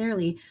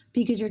necessarily,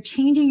 because you're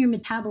changing your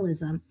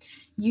metabolism.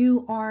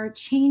 You are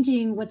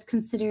changing what's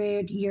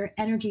considered your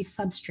energy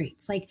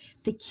substrates. Like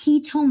the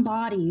ketone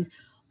bodies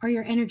are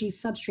your energy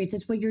substrates.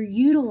 It's what you're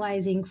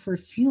utilizing for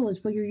fuel,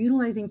 it's what you're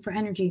utilizing for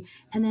energy.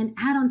 And then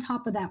add on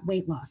top of that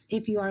weight loss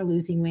if you are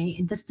losing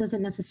weight. This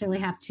doesn't necessarily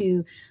have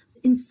to,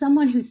 in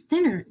someone who's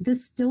thinner,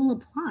 this still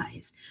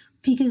applies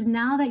because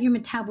now that your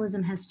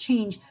metabolism has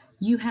changed,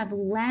 you have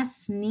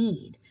less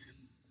need.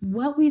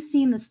 What we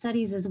see in the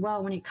studies as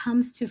well when it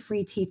comes to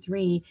free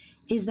T3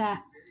 is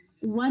that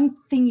one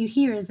thing you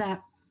hear is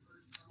that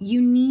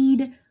you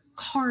need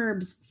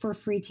carbs for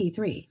free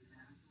T3.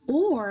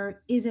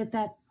 Or is it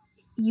that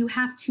you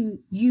have to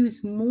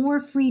use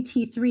more free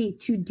T3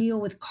 to deal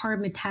with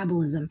carb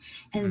metabolism?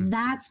 And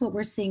that's what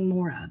we're seeing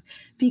more of.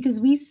 Because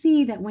we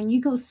see that when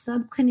you go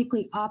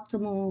subclinically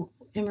optimal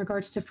in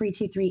regards to free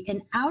T3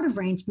 and out of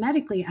range,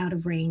 medically out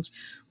of range,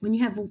 when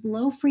you have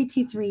low free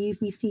T3,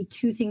 we see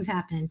two things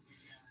happen.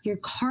 Your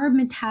carb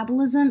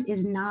metabolism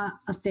is not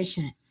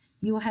efficient.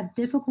 You will have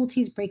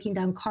difficulties breaking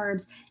down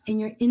carbs and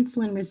you're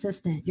insulin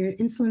resistant. Your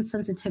insulin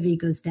sensitivity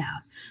goes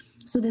down.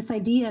 So this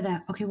idea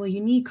that, okay, well,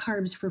 you need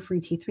carbs for free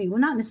T3. Well,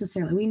 not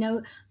necessarily. We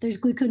know there's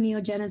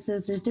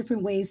gluconeogenesis. There's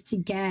different ways to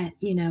get,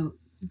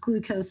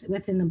 glucose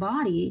within the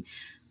body,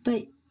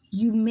 but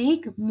you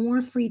make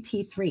more free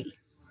T3.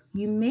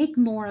 You make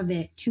more of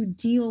it to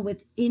deal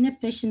with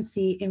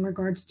inefficiency in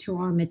regards to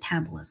our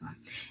metabolism.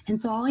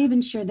 And so I'll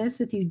even share this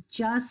with you.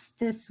 Just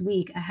this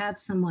week, I have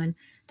someone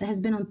that has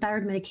been on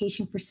thyroid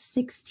medication for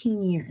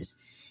 16 years.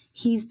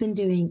 He's been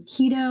doing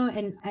keto,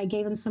 and I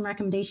gave him some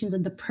recommendations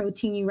of the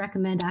protein you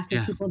recommend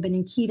after people have been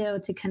in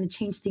keto to kind of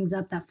change things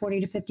up, that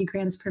 40 to 50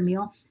 grams per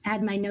meal. I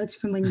had my notes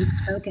from when you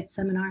spoke at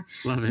seminar.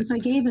 Love it. And so I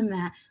gave him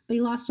that, but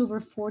he lost over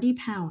 40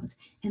 pounds.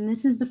 And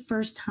this is the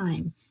first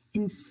time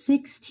in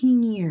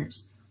 16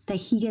 years that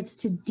he gets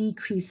to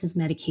decrease his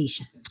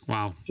medication.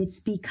 Wow. It's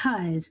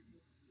because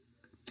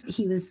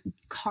he was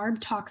carb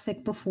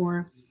toxic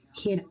before.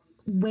 He had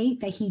weight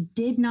that he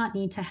did not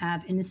need to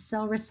have, and his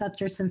cell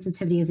receptor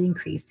sensitivity has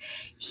increased.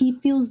 He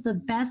feels the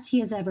best he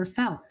has ever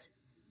felt.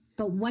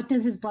 But what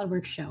does his blood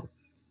work show?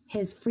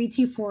 His free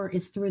T4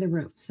 is through the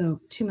roof, so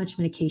too much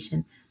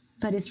medication.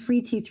 but his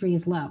free T3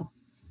 is low.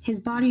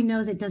 His body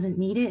knows it doesn't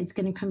need it. It's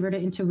going to convert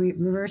it into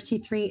reverse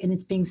T3 and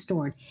it's being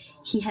stored.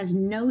 He has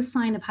no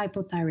sign of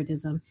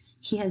hypothyroidism.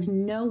 He has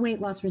no weight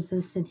loss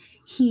resistance.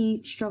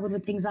 He struggled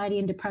with anxiety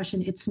and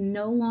depression. It's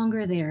no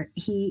longer there.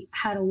 He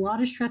had a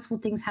lot of stressful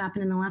things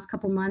happen in the last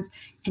couple months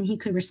and he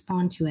could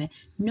respond to it.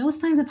 No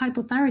signs of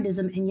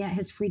hypothyroidism, and yet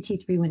his free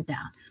T3 went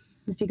down.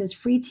 It's because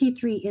free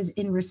T3 is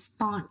in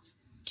response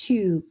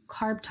to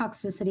carb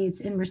toxicity. It's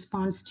in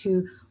response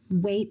to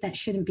weight that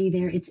shouldn't be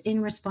there. It's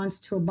in response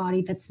to a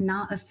body that's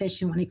not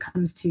efficient when it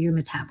comes to your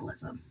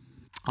metabolism.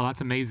 Oh,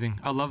 that's amazing.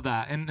 I love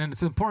that. And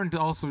it's important to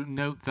also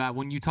note that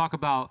when you talk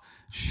about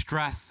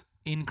stress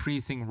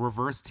increasing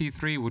reverse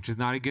T3, which is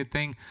not a good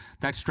thing,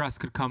 that stress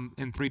could come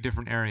in 3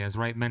 different areas,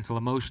 right? Mental,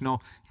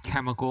 emotional,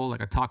 chemical,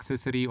 like a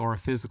toxicity, or a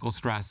physical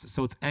stress.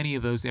 So it's any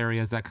of those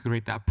areas that could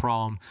create that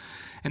problem.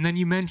 And then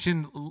you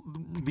mentioned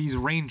these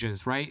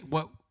ranges, right?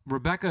 What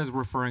Rebecca is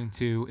referring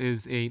to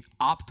is a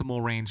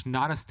optimal range,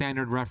 not a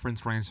standard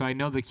reference range. So I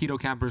know the keto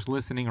campers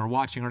listening or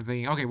watching are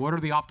thinking, okay, what are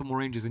the optimal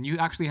ranges? And you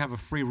actually have a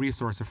free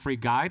resource, a free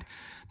guide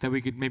that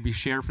we could maybe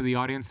share for the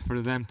audience for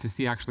them to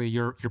see actually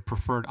your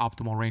preferred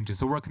optimal ranges.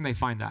 So where can they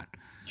find that?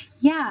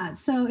 Yeah.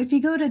 So if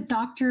you go to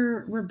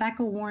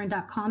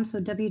drrebeccawarren.com, so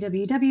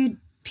www.drrebecca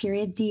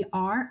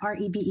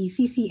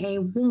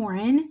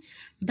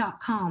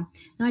warren.com.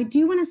 Now I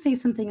do want to say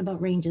something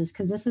about ranges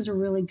because this is a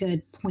really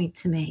good point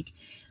to make.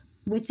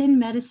 Within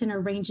medicine, our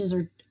ranges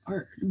are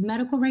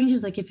medical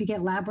ranges. Like if you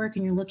get lab work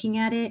and you're looking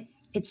at it,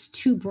 it's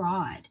too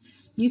broad.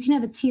 You can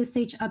have a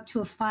TSH up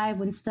to a 5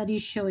 when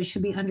studies show it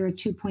should be under a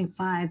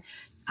 2.5.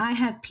 I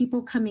have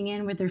people coming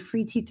in where their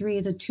free T3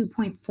 is a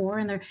 2.4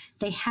 and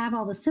they have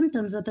all the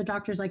symptoms, but the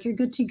doctor's like, you're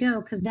good to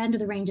go because the end of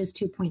the range is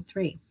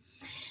 2.3.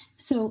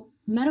 So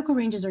medical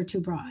ranges are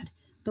too broad.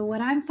 But what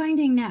I'm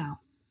finding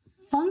now,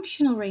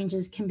 functional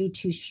ranges can be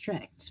too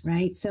strict,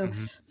 right? So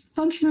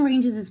functional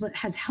ranges is what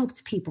has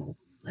helped people.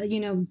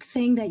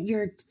 Saying that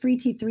your free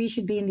T3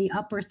 should be in the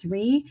upper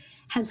 3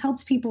 has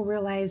helped people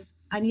realize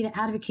I need to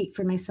advocate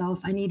for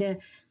myself. I need to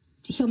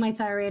heal my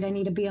thyroid. I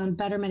need to be on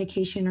better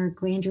medication or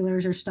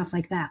glandulars or stuff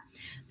like that.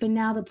 But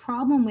now the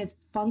problem with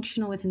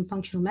within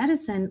functional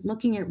medicine,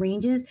 looking at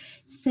ranges,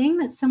 saying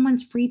that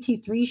someone's free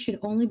T3 should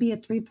only be a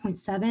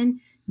 3.7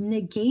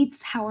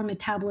 negates how our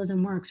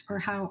metabolism works or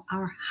how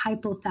our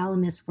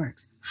hypothalamus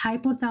works.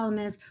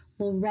 Hypothalamus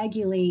will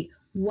regulate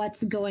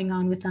what's going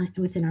on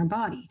within our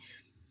body.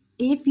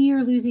 If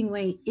you're losing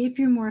weight, if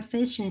you're more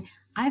efficient,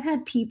 I've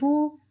had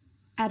people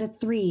at a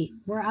 3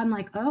 where I'm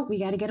like, oh, we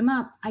got to get them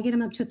up. I get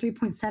them up to a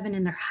 3.7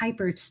 and they're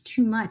hyper. It's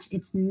too much.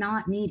 It's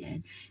not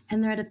needed.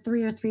 And they're at a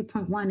 3 or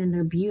 3.1 and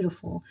they're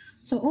beautiful.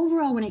 So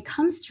overall, when it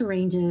comes to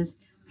ranges,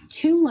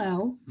 too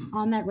low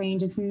on that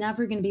range is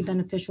never going to be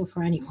beneficial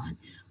for anyone.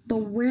 But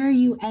where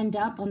you end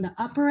up on the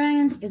upper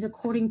end is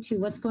according to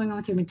what's going on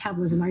with your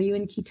metabolism. Are you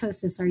in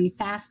ketosis? Are you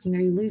fasting? Are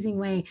you losing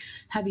weight?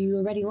 Have you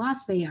already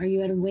lost weight? Are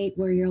you at a weight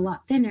where you're a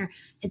lot thinner?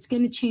 It's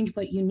going to change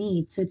what you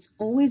need. So it's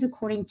always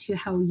according to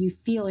how you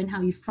feel and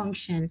how you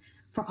function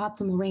for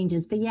optimal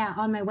ranges. But yeah,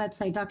 on my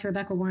website,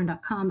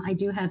 drrebeccawarren.com, I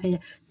do have a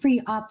free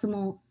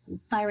Optimal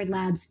Thyroid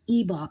Labs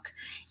ebook.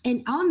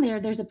 And on there,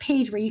 there's a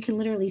page where you can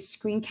literally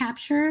screen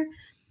capture.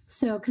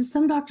 So, because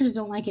some doctors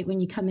don't like it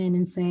when you come in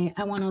and say,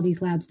 I want all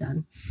these labs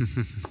done.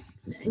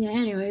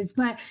 Anyways,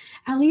 but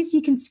at least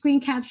you can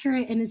screen capture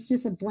it and it's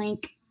just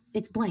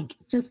it's blank,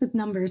 just with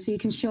numbers. So you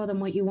can show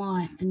them what you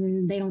want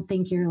and they don't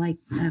think you're like,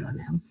 I don't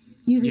know,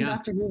 using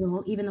Dr.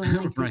 Google, even though I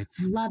like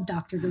to love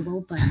Dr.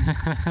 Google. But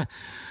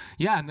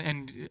yeah,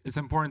 and it's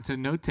important to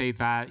notate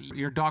that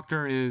your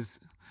doctor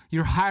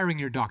you're hiring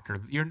your doctor.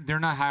 They're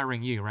not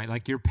hiring you, right?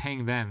 Like you're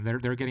paying them.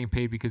 They're getting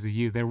paid because of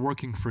you. They're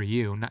working for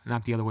you,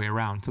 not the other way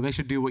around. So they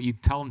should do what you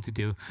tell them to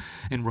do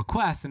and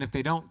request. And if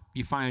they don't,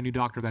 you find a new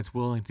doctor that's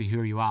willing to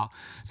hear you out.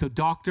 So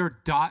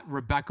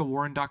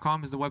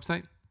dr.rebeccawarren.com is the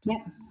website? Yeah.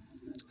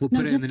 We'll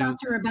put it in the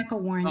notes. Dr. Rebecca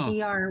Warren,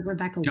 Dr.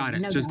 Rebecca Warren. Got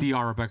it. No, just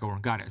Dr. Rebecca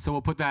Warren. Got it. So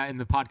we'll put that in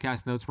the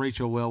podcast notes.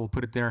 Rachel we'll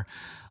put it there.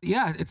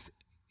 Yeah, it's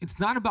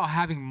not about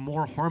having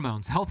more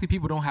hormones. Healthy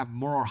people don't have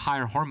more or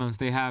higher hormones.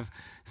 They have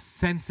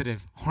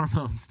sensitive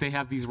hormones. They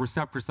have these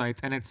receptor sites,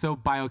 and it's so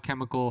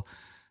biochemical,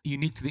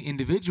 unique to the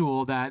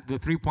individual that the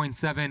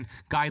 3.7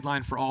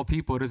 guideline for all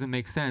people doesn't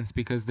make sense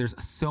because there's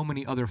so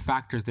many other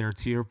factors there,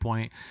 to your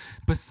point.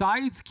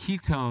 Besides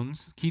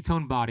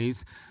ketone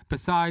bodies,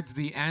 besides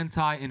the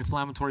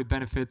anti-inflammatory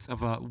benefits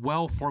of a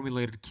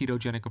well-formulated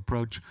ketogenic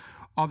approach,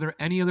 are there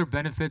any other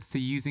benefits to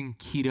using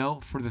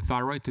keto for the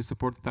thyroid, to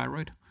support the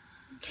thyroid?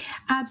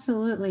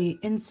 Absolutely.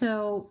 And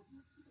so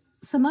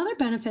some other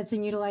benefits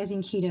in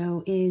utilizing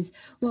keto is,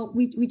 well,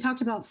 we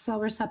talked about cell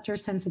receptor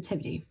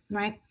sensitivity,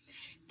 right?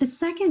 The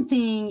second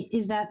thing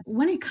is that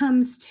when it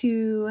comes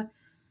to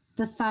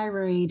the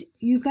thyroid,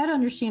 you've got to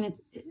understand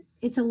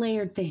it's a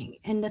layered thing.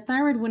 And the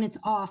thyroid, when it's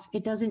off,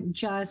 it doesn't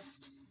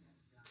just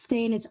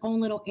stay in its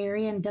own little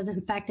area and doesn't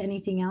affect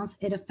anything else.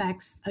 It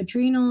affects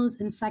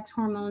adrenals and sex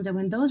hormones. And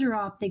when those are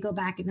off, they go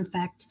back and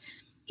affect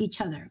each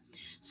other.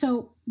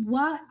 So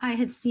what I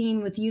have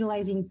seen with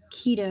utilizing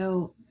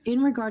keto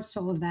in regards to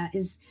all of that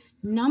is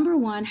Number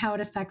one, how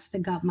it affects the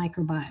gut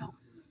microbiome.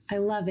 I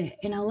love it.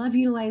 And I love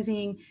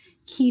utilizing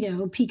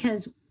keto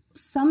because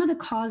some of the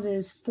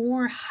causes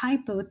for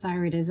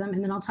hypothyroidism,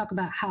 and then I'll talk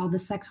about how the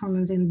sex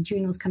hormones and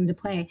adrenals come into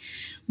play,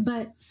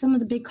 but some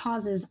of the big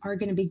causes are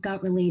going to be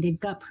gut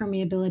related, gut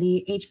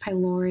permeability, H.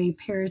 pylori,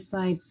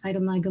 parasites,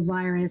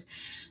 cytomegalovirus.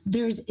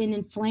 There's an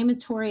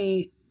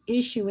inflammatory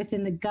issue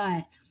within the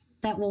gut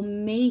that will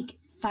make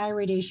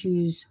thyroid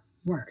issues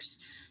worse.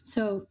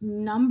 So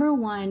number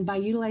one, by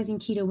utilizing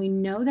keto, we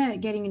know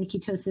that getting into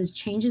ketosis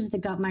changes the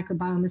gut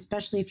microbiome,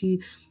 especially if you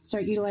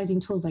start utilizing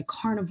tools like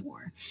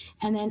carnivore.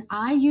 And then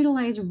I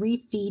utilize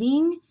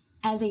refeeding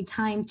as a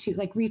time to,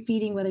 like,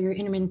 refeeding, whether you're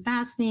intermittent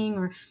fasting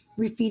or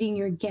refeeding,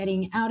 you're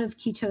getting out of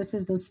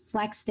ketosis, those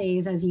flex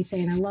days, as you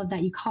say. And I love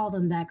that you call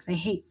them that, because I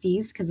hate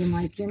feasts, because I'm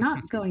like, you're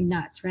not going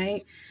nuts,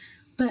 right?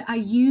 But I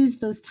use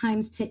those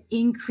times to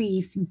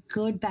increase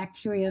good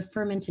bacteria,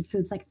 fermented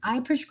foods. Like, I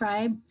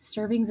prescribe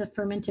servings of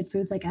fermented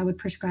foods like I would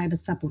prescribe a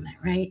supplement,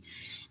 right?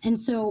 And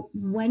so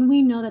when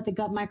we know that the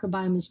gut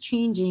microbiome is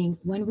changing,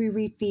 when we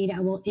refeed, I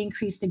will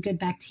increase the good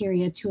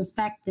bacteria to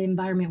affect the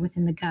environment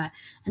within the gut,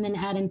 and then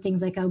add in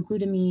things like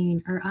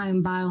L-glutamine or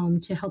iron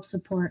biome to help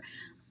support,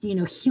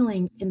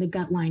 healing in the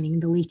gut lining,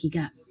 the leaky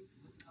gut.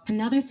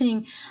 Another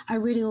thing I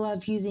really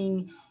love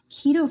using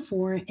keto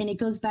for, and it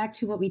goes back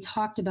to what we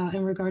talked about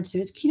in regards to,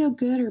 is keto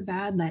good or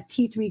bad? That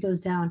T3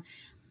 goes down.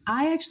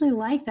 I actually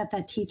like that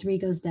T3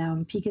 goes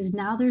down, because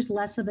now there's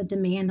less of a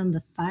demand on the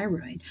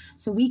thyroid.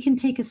 So we can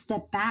take a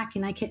step back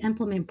and I can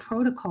implement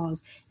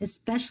protocols,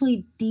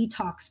 especially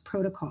detox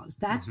protocols.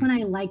 That's when I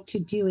like to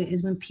do it,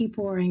 is when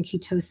people are in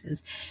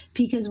ketosis,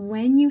 because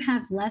when you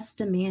have less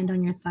demand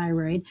on your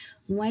thyroid,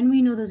 when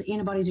we know those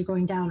antibodies are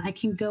going down, I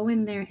can go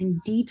in there and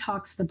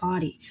detox the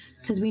body,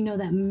 because we know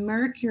that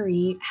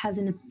mercury has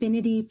an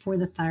affinity for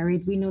the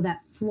thyroid. We know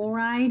that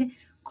fluoride,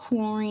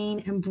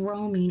 chlorine, and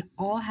bromine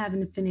all have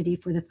an affinity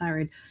for the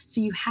thyroid.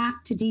 So you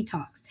have to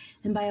detox.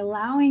 And by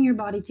allowing your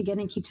body to get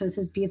in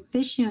ketosis, be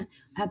efficient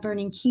at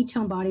burning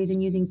ketone bodies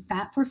and using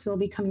fat for fuel,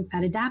 becoming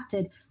fat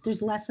adapted,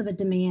 there's less of a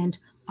demand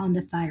on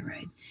the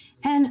thyroid.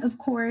 And of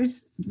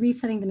course,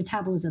 resetting the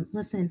metabolism.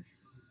 Listen,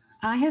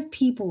 I have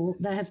people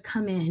that have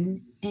come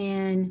in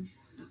and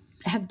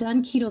have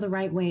done keto the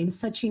right way, in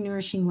such a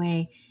nourishing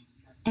way,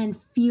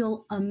 and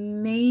feel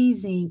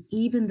amazing,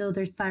 even though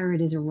their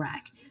thyroid is a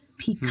wreck,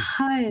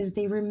 because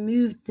they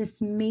removed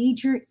this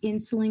major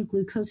insulin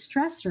glucose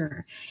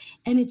stressor.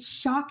 And it's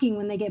shocking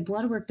when they get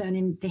blood work done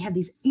and they have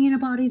these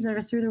antibodies that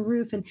are through the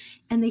roof,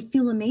 and they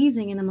feel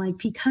amazing. And I'm like,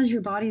 because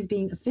your body's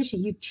being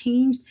efficient, you've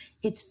changed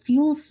its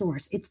fuel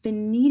source. It's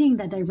been needing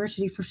that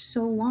diversity for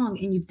so long,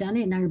 and you've done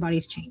it, and now your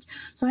body's changed.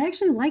 So I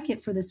actually like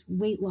it for this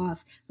weight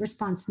loss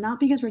response, not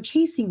because we're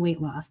chasing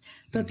weight loss,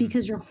 but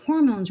because your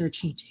hormones are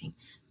changing,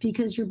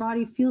 because your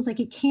body feels like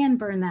it can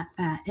burn that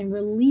fat and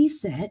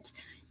release it.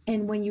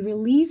 And when you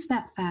release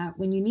that fat,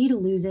 when you need to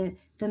lose it,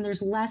 then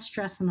there's less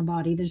stress on the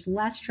body. There's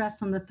less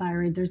stress on the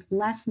thyroid. There's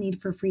less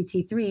need for free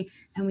T3.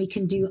 And we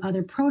can do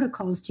other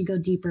protocols to go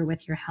deeper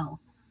with your health.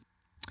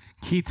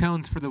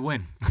 Ketones for the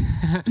win.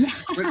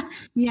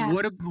 Yeah.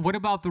 What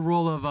about the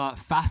role of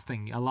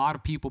fasting? A lot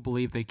of people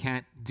believe they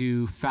can't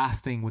do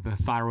fasting with a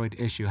thyroid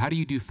issue. How do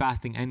you do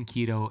fasting and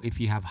keto if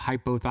you have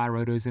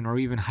hypothyroidism or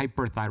even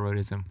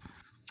hyperthyroidism?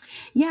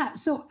 Yeah,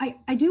 so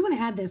I do want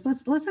to add this.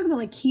 Let's talk about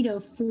like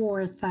keto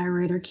for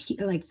thyroid, or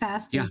like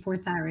fasting for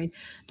thyroid.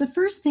 The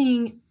first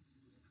thing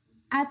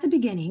at the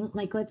beginning,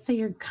 like, let's say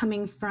you're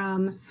coming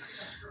from,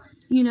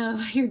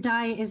 your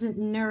diet isn't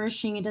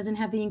nourishing. It doesn't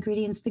have the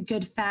ingredients, the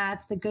good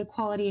fats, the good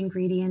quality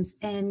ingredients,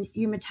 and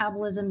your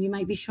metabolism, you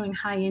might be showing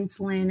high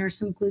insulin or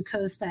some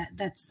glucose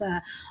that's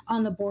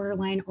on the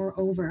borderline or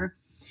over.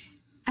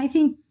 I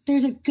think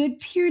there's a good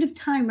period of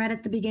time right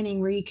at the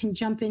beginning where you can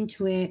jump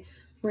into it,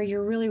 where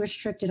you're really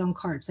restricted on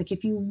carbs. Like,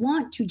 if you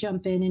want to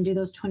jump in and do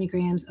those 20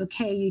 grams,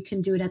 okay, you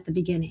can do it at the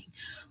beginning.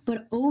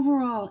 But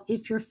overall,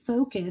 if you're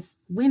focused,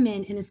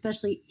 women, and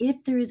especially if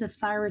there is a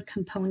thyroid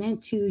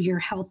component to your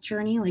health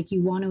journey, like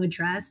you want to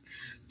address,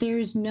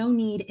 there's no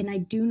need, and I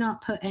do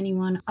not put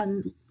anyone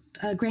on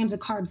grams of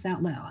carbs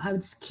that low. I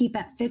would keep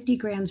at 50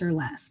 grams or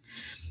less.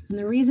 And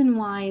the reason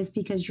why is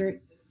because you're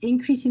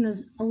increasing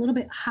those a little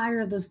bit higher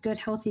of those good,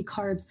 healthy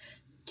carbs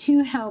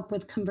to help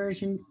with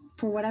conversion,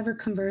 for whatever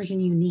conversion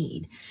you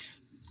need.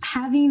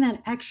 Having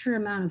that extra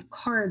amount of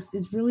carbs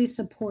is really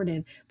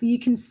supportive, but you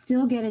can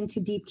still get into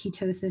deep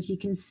ketosis. You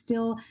can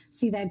still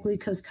see that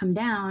glucose come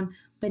down,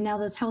 but now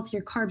those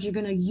healthier carbs you're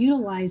going to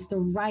utilize the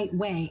right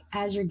way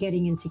as you're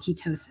getting into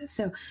ketosis.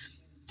 So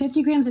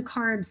 50 grams of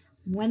carbs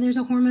when there's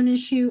a hormone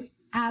issue,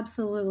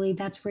 absolutely,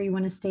 that's where you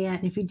want to stay at.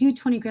 And if you do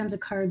 20 grams of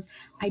carbs,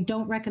 I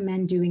don't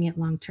recommend doing it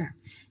long term.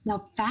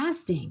 Now,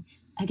 fasting.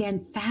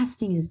 Again,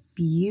 fasting is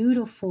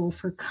beautiful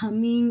for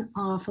coming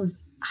off of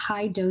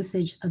high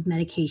dosage of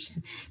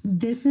medication.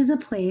 This is a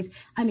place,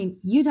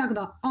 you talk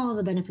about all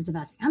the benefits of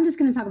fasting. I'm just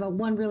going to talk about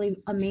one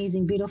really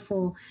amazing,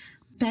 beautiful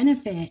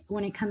benefit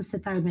when it comes to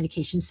thyroid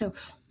medication. So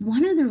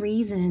one of the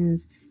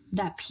reasons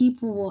that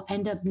people will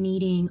end up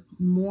needing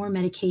more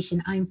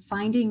medication. I'm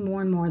finding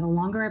more and more, the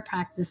longer I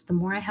practice, the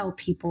more I help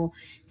people,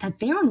 that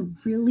they're on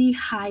really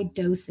high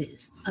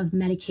doses of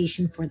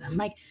medication for them.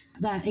 Like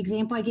that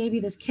example I gave you,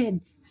 this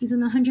kid, he's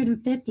on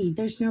 150.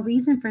 There's no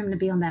reason for him to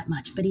be on that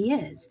much, but he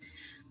is.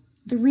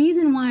 The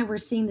reason why we're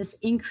seeing this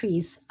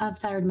increase of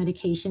thyroid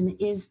medication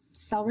is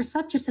cell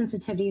receptor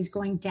sensitivity is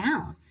going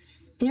down.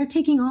 They're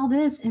taking all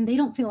this and they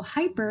don't feel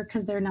hyper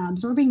because they're not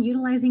absorbing,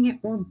 utilizing it,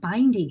 or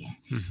binding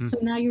it. Mm-hmm. So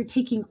now you're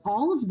taking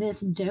all of this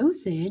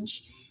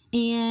dosage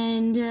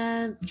and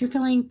you're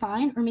feeling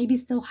fine or maybe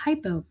still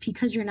hypo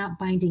because you're not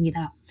binding it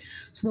up.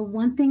 So the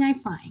one thing I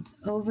find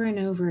over and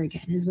over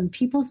again is when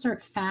people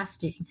start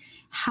fasting,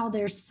 how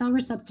their cell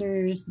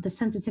receptors, the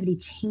sensitivity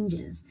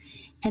changes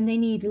and they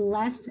need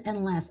less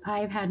and less.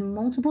 I've had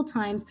multiple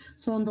times.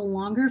 So on the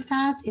longer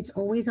fast, it's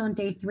always on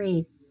day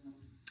 3.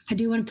 I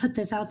do want to put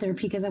this out there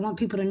because I want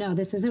people to know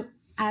this isn't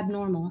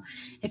abnormal.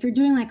 If you're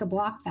doing like a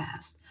block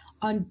fast,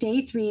 on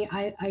day 3,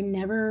 I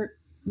never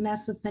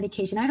mess with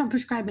medication. I don't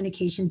prescribe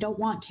medication, don't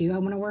want to. I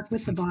want to work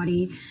with the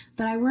body,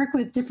 but I work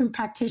with different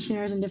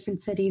practitioners in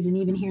different cities and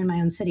even here in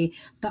my own city.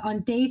 But on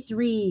day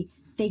 3,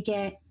 they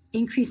get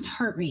increased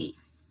heart rate.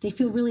 They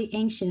feel really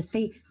anxious.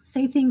 They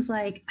say things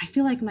like, I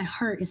feel like my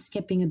heart is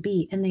skipping a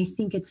beat, and they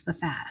think it's the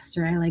fast,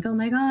 right? Like, oh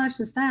my gosh,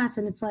 this fast.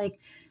 And it's like,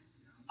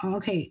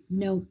 okay,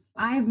 no,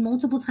 I've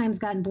multiple times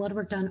gotten blood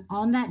work done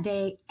on that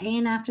day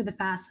and after the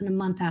fast and a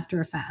month after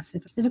a fast.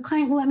 If a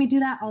client will let me do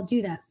that, I'll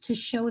do that to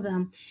show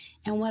them.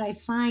 And what I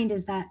find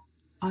is that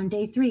on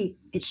day 3,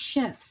 it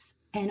shifts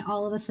and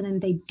all of a sudden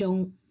they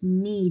don't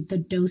need the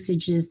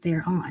dosages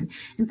they're on.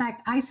 In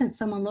fact, I sent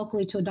someone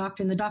locally to a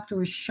doctor and the doctor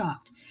was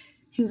shocked.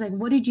 He was like,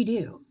 what did you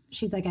do?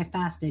 She's like, I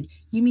fasted.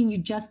 You mean you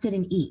just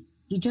didn't eat?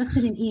 You just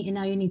didn't eat and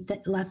now you need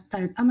less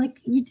thyroid. I'm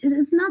like,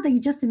 it's not that you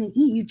just didn't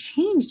eat. You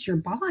changed your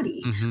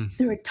body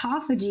through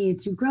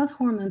autophagy, through growth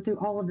hormone, through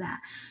all of that.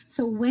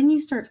 So when you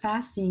start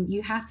fasting,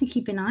 you have to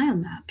keep an eye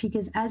on that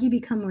because as you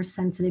become more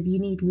sensitive, you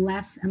need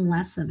less and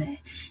less of it.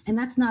 And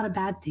that's not a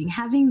bad thing.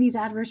 Having these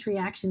adverse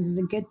reactions is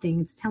a good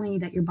thing. It's telling you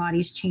that your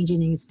body's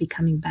changing and it's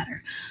becoming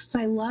better. So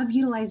I love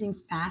utilizing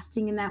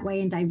fasting in that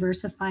way and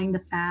diversifying the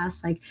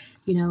fast, like,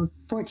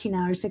 14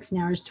 hours, 16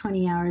 hours,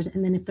 20 hours.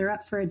 And then if they're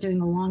up for it, doing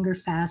a longer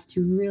fast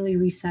to really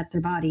reset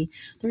their body.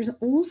 There's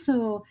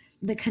also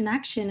the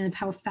connection of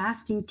how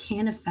fasting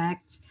can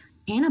affect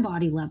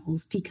antibody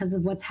levels because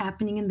of what's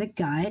happening in the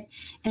gut.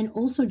 And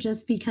also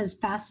just because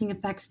fasting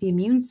affects the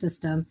immune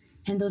system.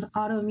 And those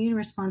autoimmune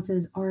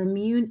responses are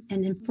immune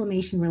and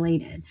inflammation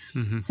related.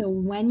 So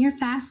when you're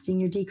fasting,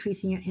 you're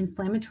decreasing your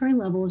inflammatory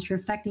levels, you're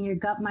affecting your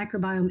gut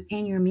microbiome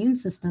and your immune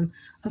system.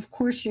 Of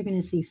course, you're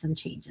going to see some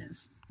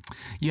changes.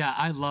 Yeah,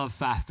 I love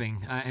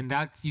fasting. And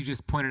you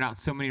just pointed out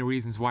so many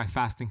reasons why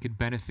fasting could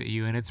benefit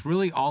you. And it's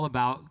really all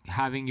about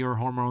having your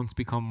hormones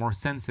become more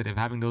sensitive,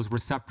 having those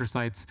receptor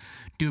sites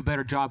do a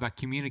better job at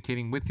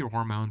communicating with your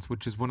hormones,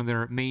 which is one of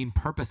their main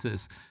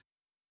purposes.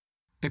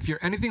 If you're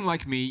anything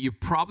like me, you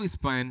probably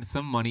spend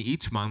some money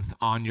each month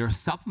on your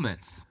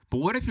supplements. But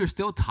what if you're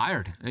still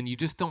tired and you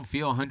just don't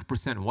feel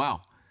 100%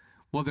 well?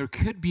 Well, there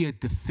could be a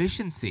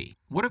deficiency.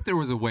 What if there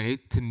was a way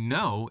to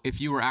know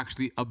if you were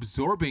actually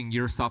absorbing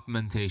your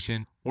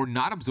supplementation or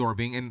not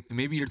absorbing, and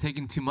maybe you're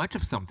taking too much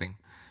of something?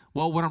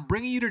 Well, what I'm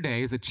bringing you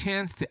today is a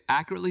chance to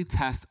accurately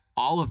test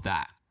all of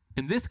that.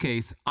 In this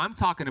case, I'm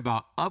talking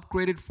about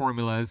upgraded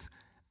formulas,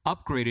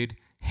 upgraded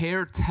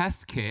hair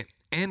test kit,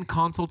 and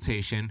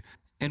consultation.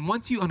 And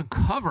once you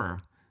uncover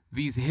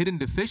these hidden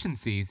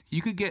deficiencies,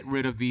 you could get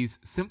rid of these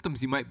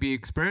symptoms you might be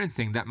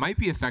experiencing that might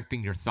be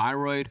affecting your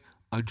thyroid,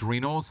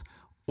 adrenals,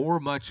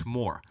 or much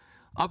more.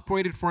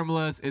 Upgraded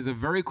Formulas is a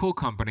very cool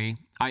company.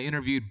 I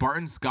interviewed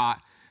Barton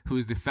Scott, who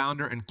is the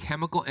founder and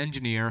chemical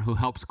engineer who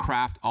helps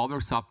craft all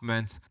their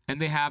supplements, and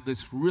they have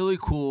this really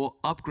cool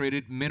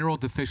upgraded mineral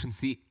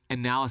deficiency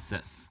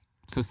analysis.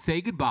 So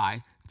say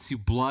goodbye to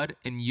blood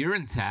and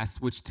urine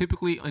tests, which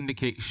typically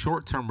indicate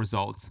short-term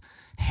results.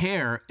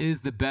 Hair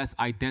is the best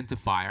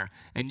identifier,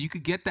 and you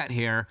could get that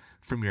hair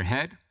from your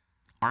head,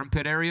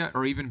 armpit area,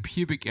 or even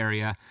pubic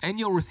area, and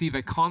you'll receive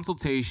a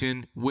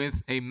consultation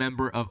with a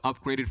member of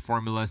Upgraded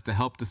Formulas to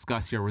help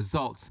discuss your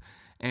results.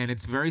 And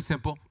it's very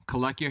simple.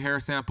 Collect your hair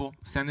sample,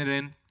 send it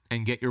in,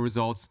 and get your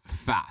results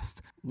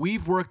fast.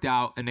 We've worked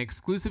out an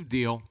exclusive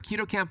deal,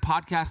 Keto Camp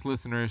podcast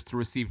listeners, to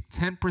receive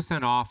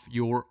 10% off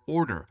your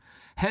order.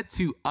 Head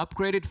to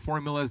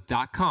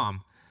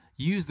upgradedformulas.com,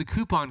 use the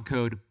coupon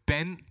code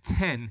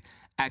BEN10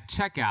 at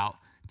checkout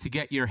to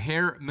get your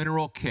hair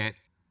mineral kit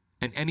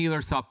and any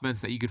other supplements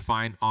that you could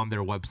find on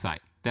their website.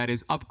 That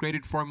is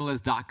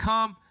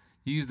upgradedformulas.com.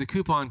 Use the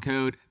coupon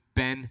code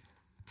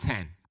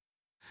BEN10.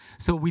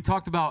 So we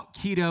talked about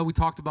keto, we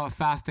talked about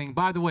fasting.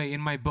 By the way,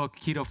 in my book,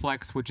 Keto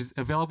Flex, which is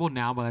available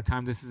now by the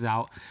time this is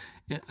out,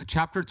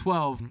 chapter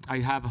 12, I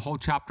have a whole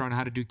chapter on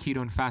how to do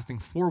keto and fasting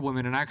for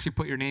women. And I actually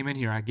put your name in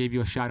here. I gave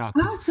you a shout out.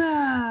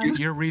 Awesome.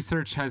 Your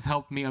research has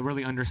helped me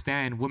really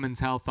understand women's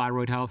health,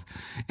 thyroid health.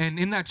 And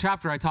in that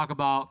chapter, I talk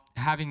about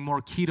having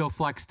more keto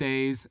flex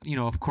days,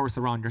 of course,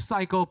 around your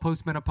cycle,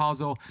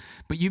 postmenopausal.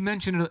 But you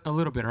mentioned it a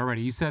little bit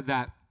already. You said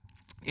that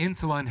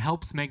insulin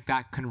helps make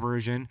that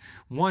conversion,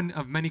 one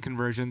of many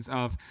conversions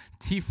of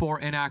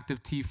T4,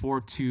 inactive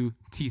T4 to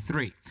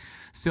T3.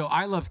 So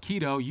I love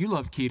keto, you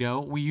love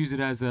keto, we use it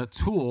as a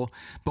tool,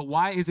 but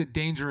why is it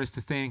dangerous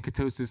to stay in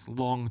ketosis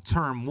long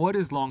term? What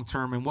is long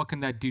term, and what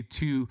can that do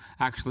to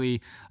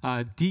actually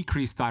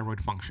decrease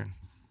thyroid function?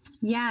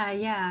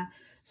 Yeah.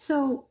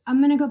 So I'm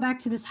going to go back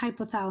to this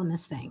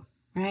hypothalamus thing,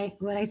 right?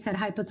 What I said,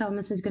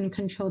 hypothalamus is going to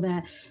control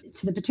that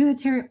to the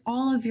pituitary,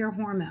 all of your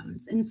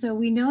hormones. And so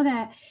we know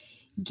that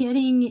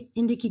getting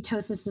into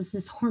ketosis is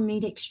this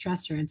hormetic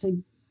stressor. It's a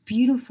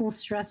beautiful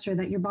stressor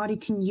that your body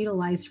can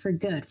utilize for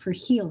good, for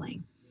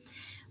healing.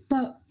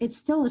 But it's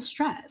still a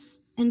stress.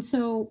 And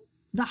so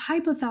the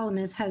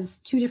hypothalamus has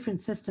two different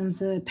systems,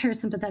 the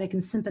parasympathetic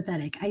and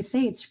sympathetic. I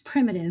say it's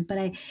primitive, but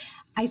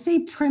I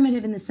say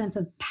primitive in the sense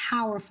of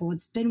powerful.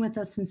 It's been with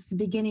us since the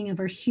beginning of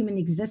our human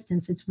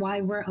existence. It's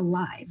why we're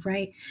alive,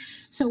 right?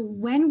 So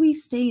when we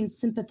stay in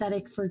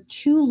sympathetic for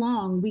too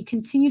long, we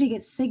continue to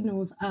get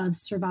signals of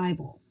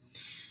survival.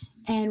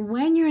 And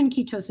when you're in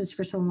ketosis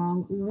for so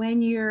long,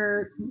 when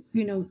you're,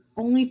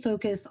 only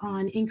focused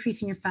on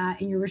increasing your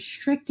fat and you're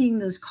restricting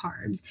those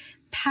carbs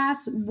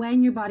past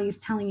when your body is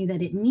telling you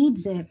that it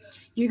needs it,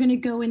 you're going to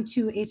go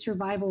into a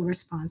survival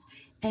response.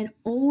 And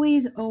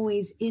always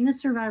in a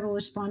survival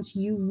response,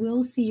 you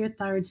will see your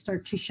thyroid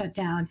start to shut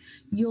down.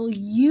 You'll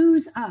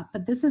use up,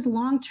 but this is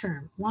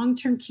long-term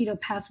keto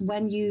past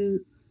when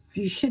you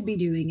should be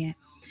doing it.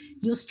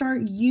 You'll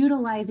start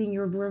utilizing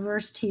your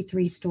reverse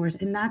T3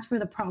 stores. And that's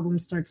where the problem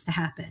starts to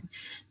happen.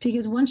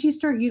 Because once you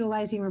start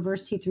utilizing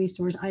reverse T3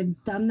 stores,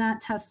 I've done that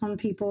test on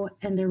people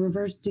and their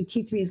reverse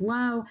T3 is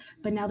low,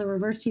 but now the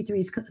reverse T3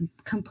 is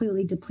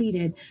completely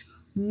depleted.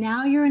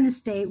 Now you're in a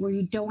state where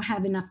you don't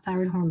have enough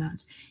thyroid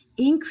hormones.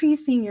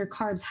 Increasing your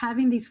carbs,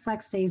 having these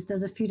flex days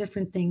does a few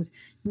different things.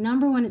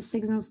 Number one, it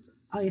signals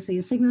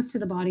to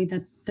the body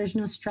that there's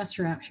no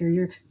stressor out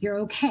here. You're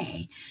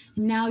okay.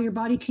 Now your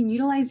body can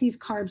utilize these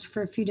carbs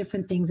for a few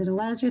different things. It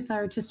allows your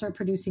thyroid to start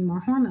producing more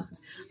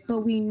hormones.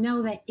 But we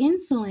know that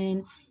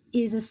insulin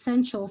is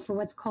essential for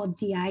what's called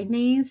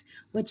deiodinase,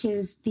 which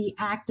is the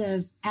act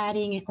of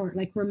adding or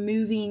like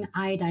removing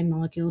iodine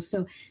molecules.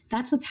 So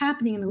that's what's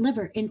happening in the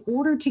liver. In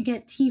order to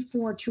get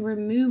T4 to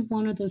remove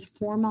one of those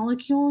four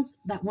molecules,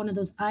 one of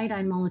those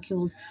iodine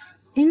molecules,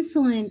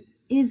 insulin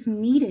is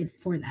needed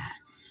for that.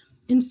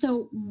 And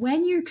so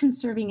when you're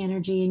conserving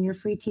energy and your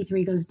free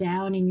T3 goes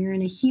down and you're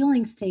in a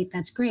healing state,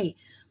 that's great.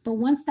 But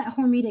once that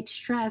hormetic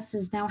stress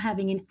is now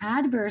having an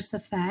adverse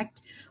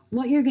effect,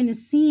 what you're going to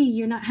see,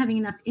 you're not having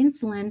enough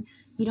insulin,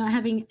 you're not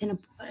having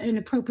an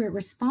appropriate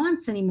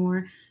response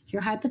anymore.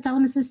 Your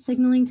hypothalamus is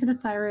signaling to the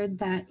thyroid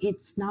that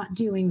it's not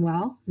doing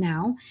well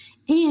now.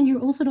 And you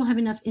also don't have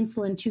enough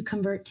insulin to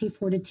convert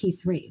T4 to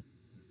T3.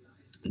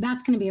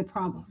 That's going to be a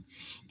problem.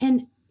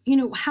 And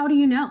how do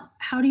you know?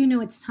 How do you know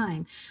it's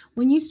time?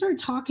 When you start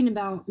talking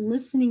about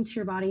listening to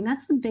your body, and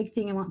that's the big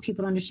thing I want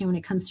people to understand when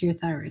it comes to your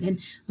thyroid. And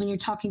when you're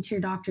talking to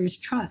your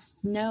doctors,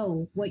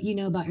 know what you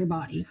know about your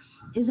body,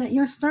 is that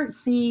you'll start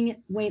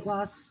seeing weight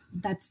loss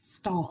that's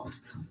stalled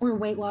or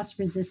weight loss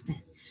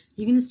resistant.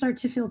 You're going to start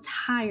to feel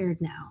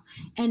tired now.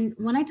 And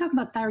when I talk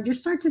about thyroid, you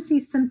start to see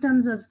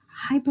symptoms of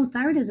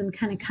hypothyroidism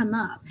kind of come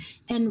up.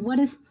 And what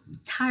does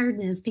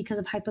tiredness because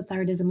of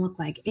hypothyroidism look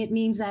like? It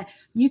means that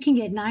you can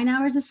get 9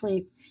 hours of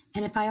sleep.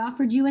 And if I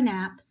offered you a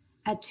nap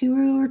at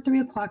 2 or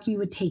 3 o'clock, you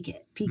would take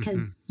it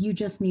because you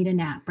just need a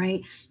nap,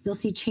 right? You'll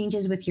see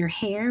changes with your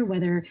hair,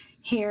 whether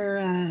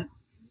hair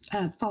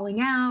falling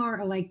out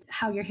or like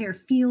how your hair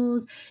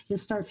feels. You'll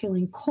start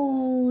feeling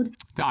cold.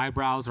 The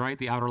eyebrows, right?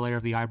 The outer layer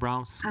of the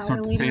eyebrows.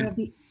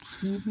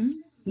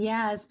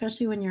 Yeah,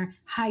 especially when you're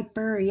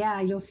hyper.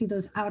 Yeah, you'll see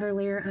those outer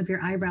layer of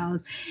your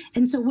eyebrows.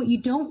 And so what you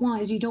don't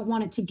want is you don't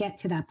want it to get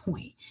to that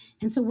point.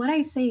 And so what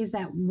I say is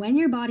that when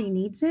your body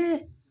needs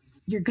it,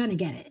 you're going to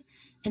get it.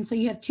 And so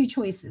you have two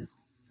choices.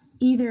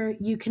 Either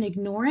you can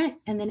ignore it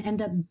and then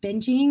end up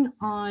binging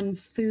on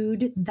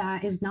food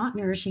that is not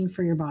nourishing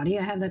for your body.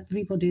 I have that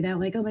people do that.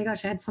 Like, oh my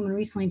gosh, I had someone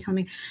recently tell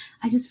me,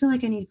 I just feel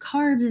like I need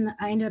carbs. And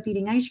I ended up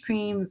eating ice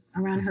cream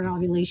around her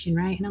ovulation,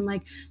 right? And I'm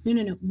like,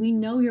 no. We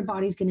know your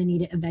body's going to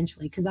need it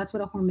eventually because that's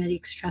what a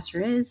hormetic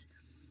stressor is.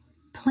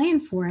 Plan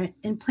for it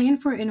and plan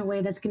for it in a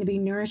way that's going to be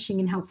nourishing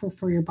and helpful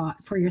for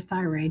your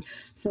thyroid.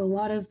 So a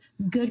lot of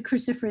good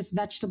cruciferous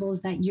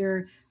vegetables that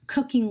you're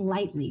cooking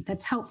lightly.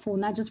 That's helpful,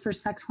 not just for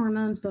sex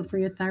hormones, but for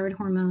your thyroid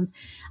hormones.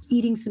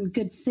 Eating some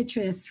good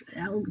citrus,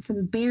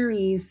 some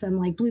berries, some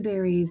like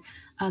blueberries,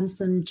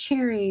 some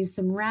cherries,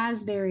 some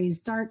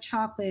raspberries, dark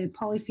chocolate,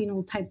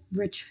 polyphenol type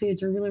rich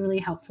foods are really, really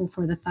helpful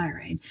for the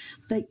thyroid.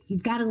 But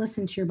you've got to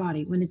listen to your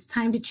body. When it's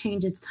time to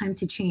change, it's time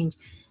to change.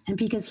 And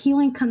because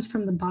healing comes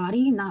from the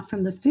body, not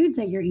from the foods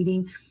that you're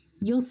eating,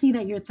 you'll see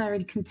that your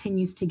thyroid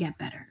continues to get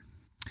better.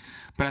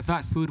 But I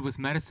thought food was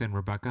medicine,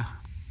 Rebecca.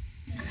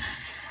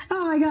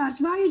 Oh my gosh,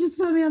 why you just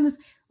put me on this?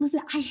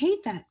 Listen, I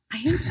hate that.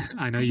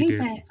 I know you do.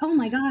 That. Oh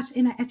my gosh.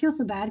 And I feel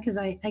so bad because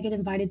I get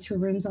invited to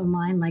rooms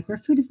online like where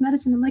food is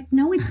medicine. I'm like,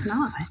 no, it's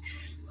not.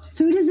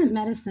 Food isn't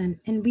medicine.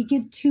 And we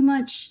give too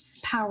much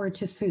power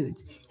to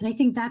foods. And I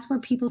think that's where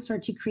people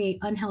start to create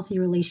unhealthy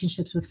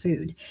relationships with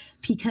food.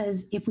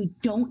 Because if we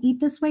don't eat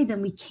this way,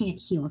 then we can't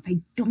heal. If I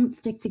don't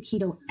stick to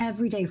keto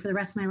every day for the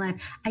rest of my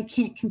life, I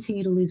can't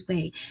continue to lose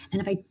weight.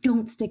 And if I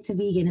don't stick to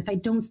vegan, if I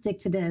don't stick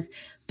to this,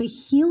 but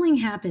healing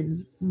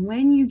happens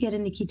when you get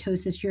into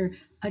ketosis. You're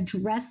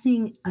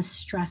addressing a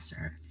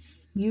stressor.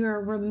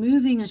 You're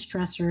removing a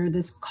stressor,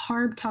 this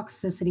carb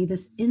toxicity,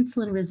 this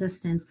insulin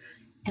resistance.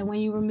 And when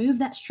you remove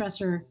that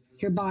stressor,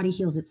 your body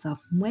heals itself.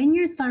 When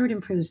your thyroid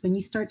improves, when you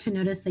start to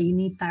notice that you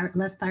need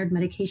less thyroid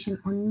medication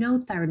or no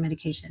thyroid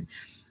medication,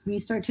 when you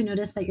start to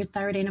notice that your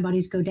thyroid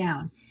antibodies go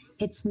down,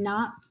 it's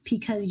not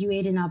because you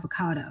ate an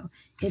avocado.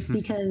 It's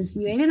because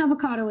you ate an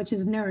avocado, which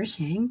is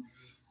nourishing,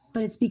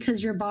 but it's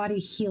because your body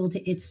healed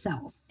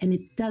itself, and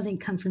it doesn't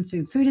come from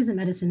food. Food isn't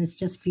medicine, it's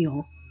just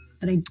fuel.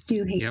 But I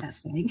do hate that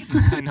saying.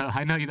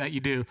 I know that you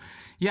do.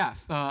 Yeah,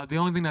 the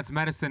only thing that's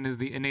medicine is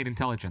the innate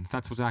intelligence.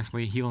 That's what's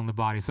actually healing the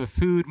body. So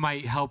food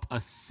might help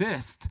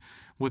assist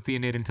with the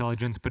innate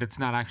intelligence, but it's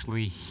not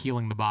actually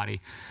healing the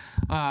body.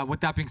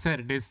 With that being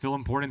said, it is still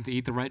important to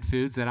eat the right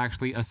foods that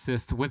actually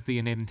assist with the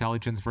innate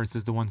intelligence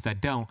versus the ones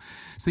that don't.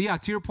 So yeah,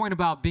 to your point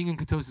about being in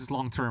ketosis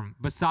long-term,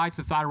 besides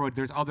the thyroid,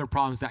 there's other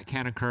problems that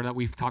can occur that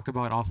we've talked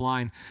about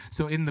offline.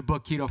 So in the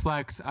book Keto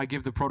Flex, I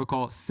give the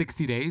protocol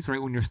 60 days,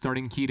 right? When you're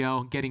starting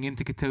keto, getting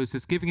into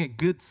ketosis, giving it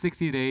good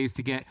 60 days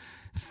to get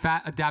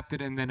fat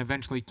adapted and then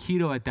eventually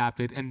keto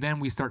adapted. And then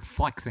we start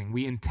flexing.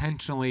 We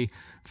intentionally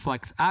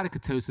flex out of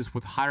ketosis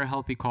with higher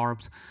healthy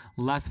carbs,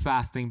 less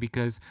fasting,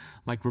 because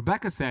like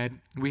Rebecca said,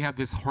 we have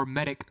this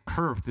hormetic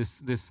curve,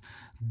 this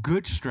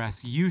good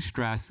stress,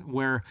 eustress,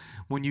 where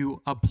when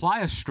you apply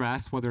a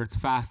stress, whether it's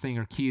fasting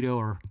or keto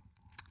or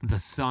the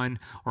sun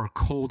or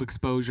cold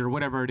exposure,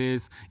 whatever it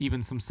is,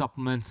 even some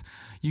supplements,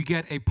 you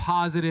get a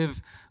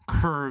positive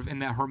curve in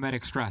that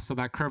hormetic stress. So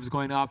that curve's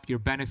going up, you're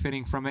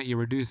benefiting from it, you're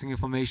reducing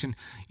inflammation.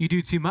 You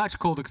do too much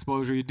cold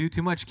exposure, you do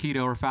too much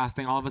keto or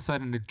fasting, all of a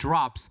sudden it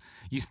drops.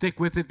 You stick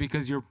with it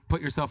because you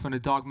put yourself in a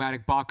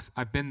dogmatic box.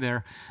 I've been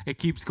there. It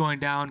keeps going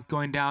down.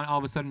 All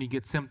of a sudden you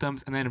get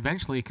symptoms, and then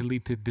eventually it could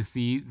lead to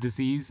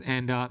disease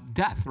and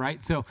death,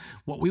 right? So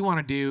what we want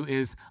to do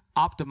is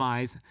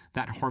optimize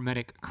that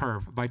hormetic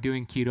curve by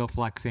doing keto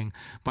flexing,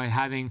 by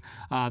having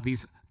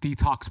these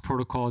detox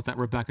protocols that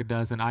Rebecca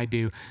does and I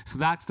do. So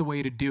that's the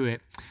way to do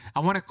it. I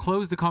want to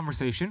close the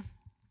conversation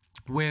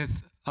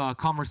with a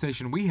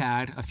conversation we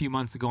had a few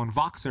months ago in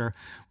Voxer,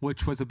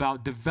 which was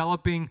about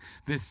developing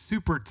this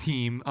super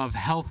team of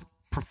health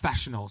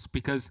professionals,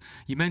 because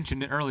you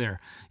mentioned it earlier.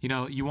 You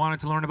know, you wanted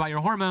to learn about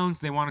your hormones,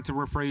 they wanted to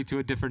refer you to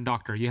a different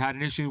doctor. You had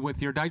an issue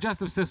with your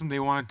digestive system,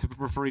 they wanted to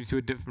refer you to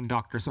a different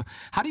doctor. So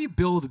how do you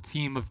build a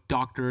team of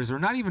doctors, or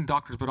not even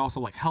doctors, but also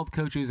like health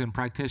coaches and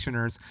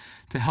practitioners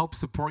to help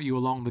support you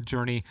along the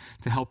journey,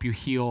 to help you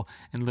heal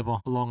and live a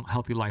long,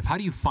 healthy life? How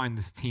do you find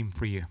this team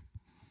for you?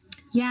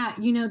 Yeah,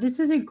 this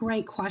is a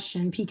great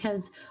question,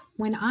 because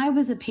when I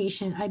was a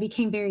patient, I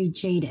became very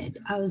jaded.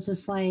 I was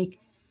just like,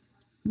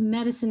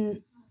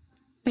 medicine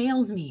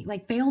fails me,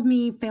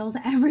 fails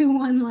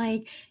everyone.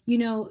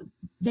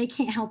 They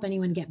can't help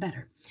anyone get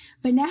better.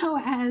 But now,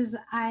 as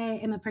I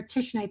am a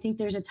practitioner, I think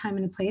there's a time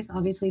and a place,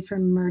 obviously, for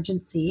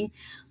emergency.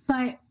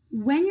 But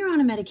when you're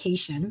on a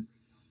medication,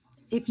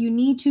 if you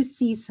need to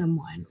see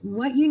someone,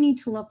 what you need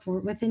to look for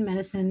within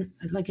medicine,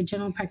 like a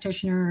general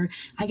practitioner,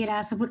 I get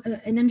asked about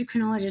an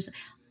endocrinologist.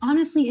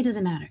 Honestly, it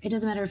doesn't matter. It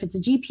doesn't matter if it's a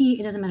GP.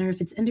 It doesn't matter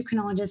if it's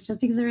endocrinologist. Just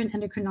because they're an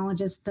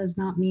endocrinologist does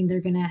not mean they're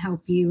going to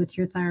help you with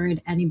your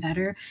thyroid any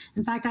better.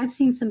 In fact, I've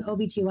seen some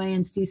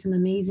OBGYNs do some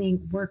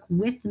amazing work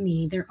with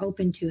me. They're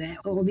open to it.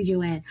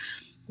 OBGYN.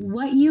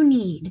 What you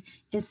need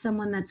is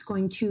someone that's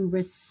going to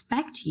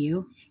respect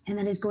you and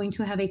that is going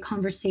to have a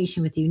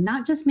conversation with you,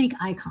 not just make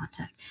eye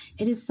contact.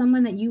 It is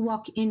someone that you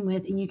walk in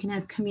with and you can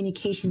have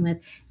communication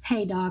with.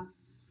 Hey, doc,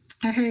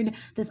 I heard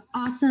this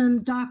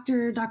awesome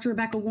doctor, Dr.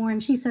 Rebecca Warren.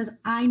 She says,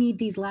 I need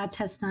these lab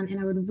tests done and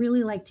I would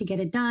really like to get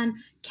it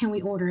done. Can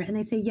we order it? And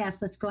they say,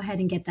 yes, let's go ahead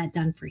and get that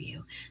done for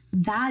you.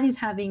 That is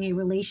having a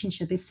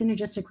relationship, a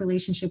synergistic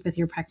relationship with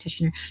your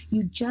practitioner.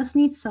 You just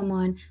need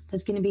someone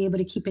that's going to be able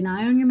to keep an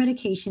eye on your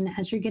medication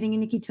as you're getting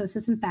into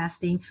ketosis and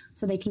fasting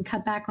so they can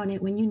cut back on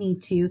it when you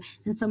need to,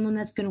 and someone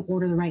that's going to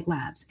order the right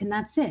labs. And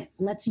that's it.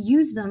 Let's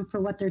use them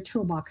for what their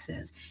toolbox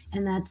is.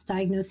 And that's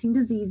diagnosing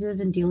diseases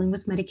and dealing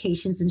with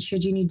medications. And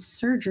should you need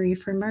surgery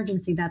for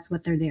emergency, that's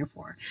what they're there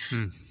for.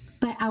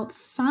 But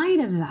outside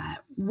of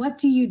that, what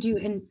do you do?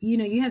 And,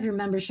 you have your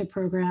membership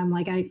program.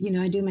 Like I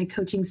do my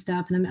coaching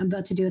stuff, and I'm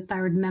about to do a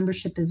thyroid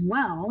membership as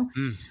well.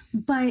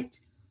 But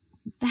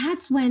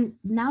that's when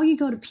now you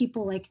go to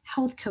people like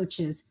health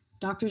coaches,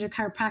 doctors of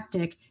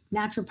chiropractic,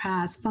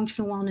 naturopaths,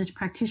 functional wellness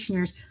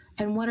practitioners.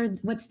 And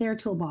what's their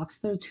toolbox?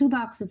 Their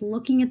toolbox is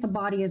looking at the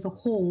body as a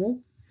whole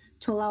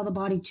to allow the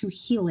body to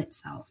heal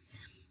itself.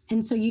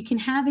 And so you can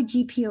have a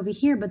GP over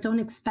here, but don't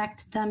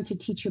expect them to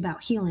teach you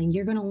about healing.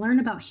 You're going to learn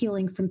about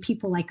healing from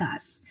people like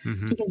us,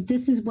 because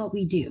this is what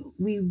we do.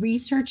 We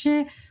research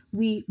it.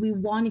 We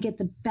want to get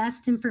the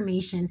best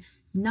information,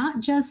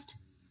 not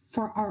just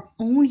for our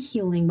own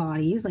healing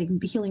bodies, like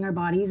healing our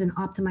bodies and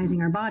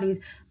optimizing our bodies,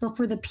 but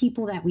for the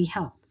people that we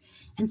help.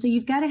 And so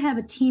you've got to have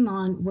a team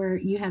on where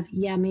you have,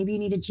 maybe you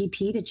need a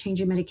GP to change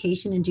your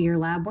medication and do your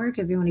lab work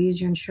if you want to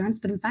use your insurance.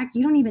 But in fact,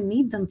 you don't even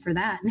need them for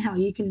that. Now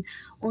you can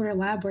order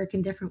lab work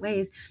in different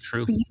ways.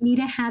 True. But you need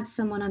to have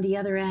someone on the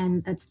other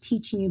end that's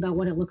teaching you about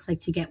what it looks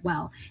like to get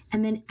well.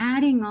 And then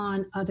adding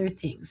on other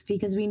things,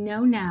 because we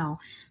know now,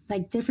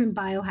 like different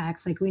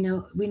biohacks, like we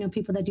know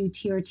people that do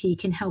TRT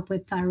can help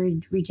with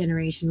thyroid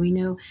regeneration. We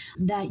know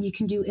that you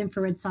can do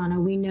infrared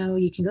sauna. We know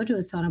you can go to a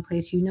sauna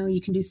place.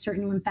 You can do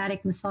certain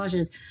lymphatic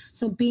massages.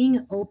 So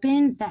being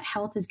open, that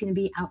health is going to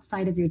be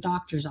outside of your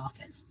doctor's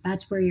office.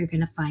 That's where you're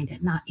going to find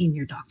it, not in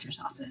your doctor's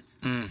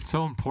office.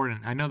 So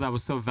important. I know that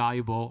was so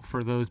valuable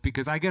for those,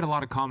 because I get a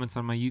lot of comments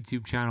on my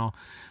YouTube channel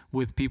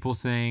with people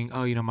saying,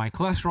 oh, my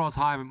cholesterol is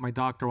high, but my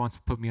doctor wants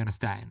to put me on a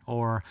statin,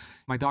 or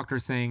my doctor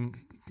is saying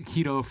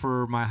keto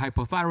for my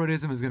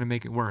hypothyroidism is going to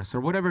make it worse,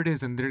 or whatever it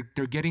is. And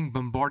they're getting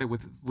bombarded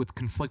with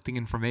conflicting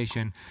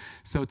information.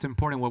 So it's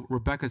important, what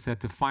Rebecca said,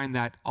 to find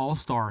that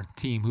all-star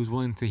team who's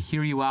willing to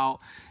hear you out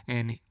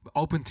and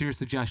open to your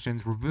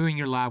suggestions, reviewing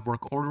your lab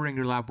work, ordering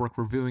your lab work,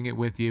 reviewing it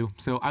with you.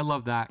 So I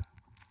love that.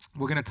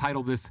 We're going to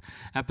title this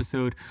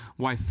episode,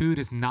 Why Food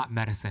is Not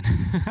Medicine.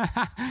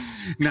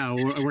 No,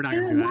 we're not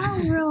going to do that.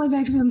 That really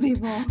makes some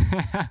people.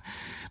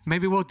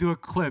 Maybe we'll do a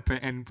clip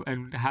and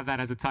have that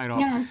as a title.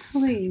 Yes,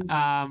 please.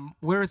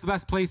 Where is the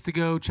best place to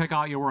go check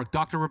out your work?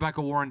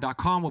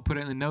 drrebeccawarren.com. We'll put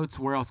it in the notes.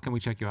 Where else can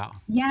we check you out?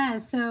 Yeah,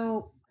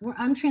 so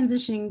I'm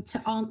transitioning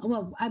to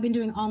I've been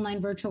doing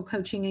online virtual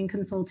coaching and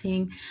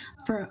consulting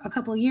for a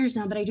couple of years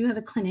now, but I do have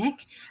a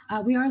clinic.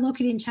 We are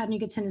located in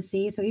Chattanooga,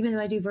 Tennessee. So even though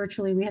I do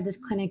virtually, we have this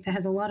clinic that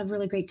has a lot of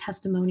really great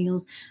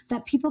testimonials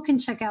that people can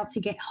check out to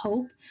get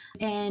hope.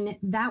 And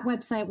that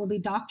website will be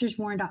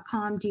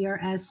drswarren.com,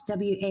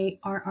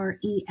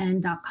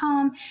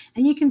 DRSWARREN.com.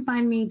 And you can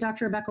find me,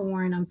 Dr. Rebecca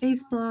Warren, on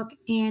Facebook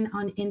and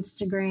on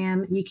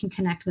Instagram. You can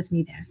connect with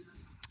me there.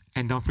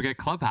 And don't forget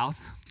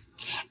Clubhouse.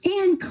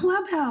 And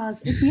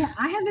Clubhouse.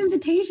 I have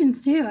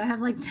invitations too. I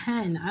have like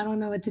 10. I don't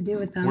know what to do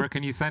with them. Where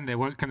can you send it?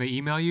 Where can they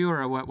email you,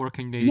 or where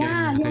can they get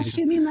an invitation?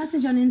 Shoot me a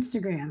message on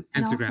Instagram.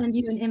 And I'll send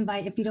you an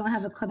invite if you don't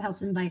have a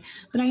Clubhouse invite.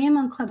 But I am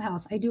on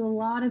Clubhouse. I do a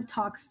lot of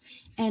talks,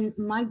 and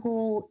my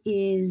goal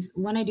is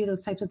when I do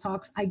those types of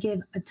talks, I give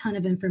a ton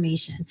of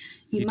information.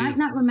 You might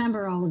not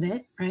remember all of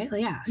it, right?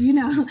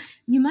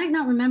 You might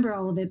not remember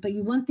all of it, but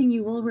one thing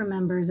you will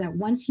remember is that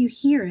once you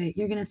hear it,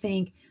 you're going to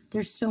think,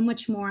 there's so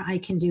much more I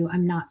can do.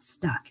 I'm not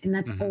stuck. And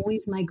that's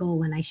always my goal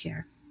when I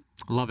share.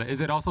 Love it.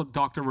 Is it also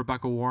Dr.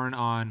 Rebecca Warren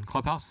on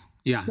Clubhouse?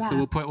 Yeah. So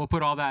we'll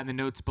put all that in the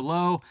notes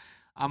below.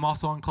 I'm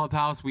also on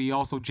Clubhouse. We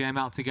also jam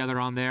out together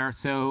on there.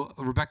 So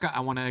Rebecca, I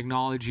want to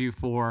acknowledge you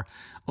for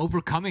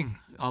overcoming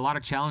a lot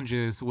of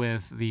challenges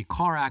with the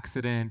car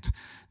accident,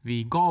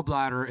 the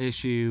gallbladder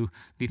issue,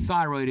 the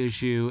thyroid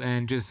issue,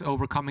 and just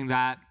overcoming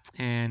that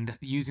and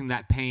using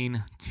that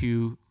pain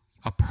to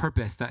a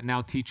purpose that now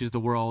teaches the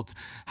world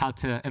how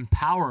to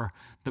empower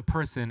the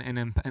person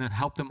and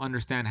help them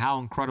understand how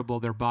incredible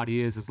their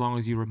body is as long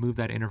as you remove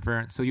that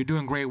interference. So you're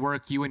doing great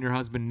work. You and your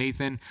husband,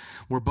 Nathan,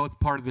 we're both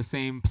part of the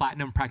same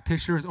Platinum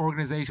Practitioners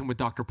organization with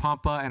Dr.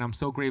 Pompa, and I'm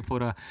so grateful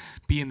to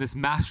be in this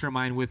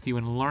mastermind with you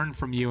and learn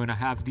from you and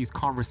have these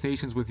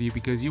conversations with you,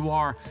 because you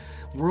are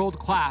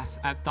world-class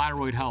at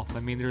thyroid health.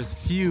 I mean, there's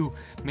few,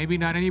 maybe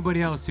not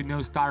anybody else who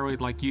knows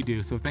thyroid like you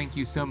do. So thank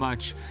you so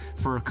much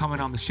for coming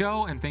on the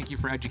show, and thank you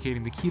for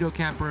educating the keto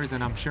campers,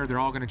 and I'm sure they're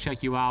all going to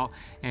check you out,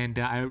 and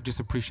I just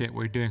appreciate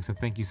what you're doing. So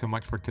thank you so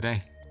much for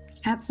today.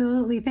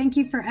 Absolutely. Thank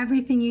you for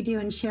everything you do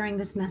and sharing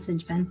this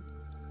message, Ben.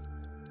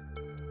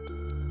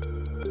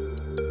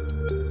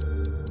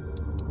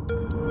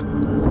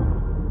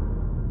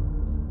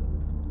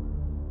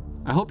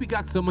 I hope you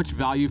got so much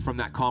value from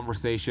that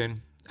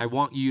conversation. I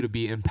want you to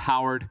be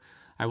empowered.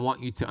 I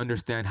want you to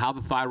understand how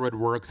the thyroid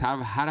works, how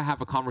to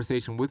have a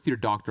conversation with your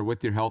doctor,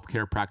 with your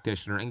healthcare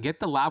practitioner, and get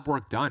the lab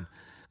work done.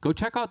 Go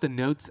check out the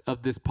notes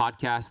of this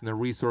podcast and the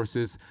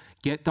resources.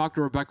 Get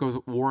Dr. Rebecca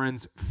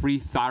Warren's free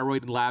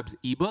Thyroid Labs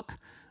ebook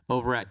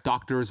over at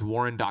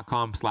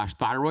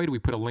drswarren.com/thyroid. We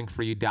put a link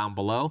for you down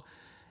below.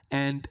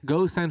 And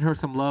go send her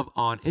some love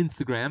on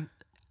Instagram,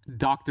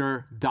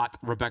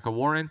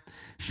 dr.rebeccawarren.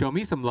 Show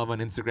me some love on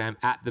Instagram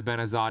at the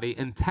Benazati,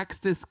 and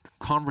text this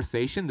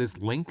conversation, this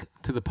link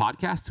to the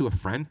podcast, to a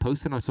friend.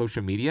 Post it on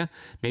social media.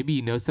 Maybe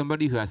you know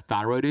somebody who has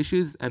thyroid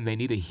issues and they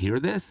need to hear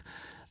this.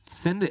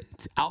 send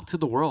it out to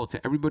the world,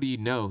 to everybody you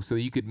know, so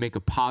you could make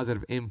a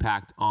positive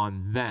impact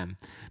on them.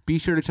 Be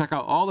sure to check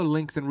out all the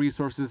links and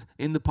resources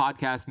in the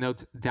podcast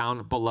notes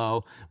down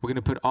below. We're going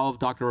to put all of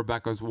Dr.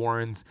 Rebecca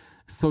Warren's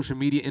social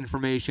media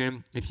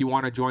information. If you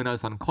want to join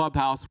us on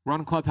Clubhouse, we're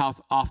on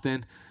Clubhouse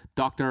often,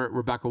 Dr.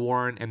 Rebecca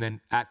Warren, and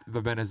then at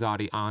the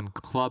Benazati on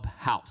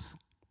Clubhouse.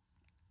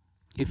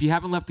 If you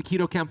haven't left the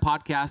Keto Camp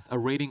podcast a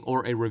rating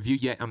or a review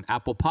yet on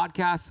Apple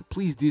Podcasts,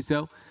 please do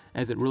so,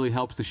 as it really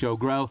helps the show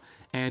grow.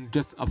 And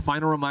just a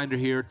final reminder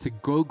here to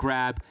go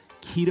grab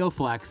Keto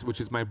Flex, which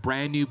is my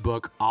brand new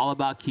book all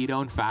about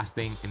keto and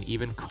fasting and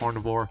even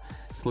carnivore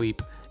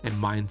sleep and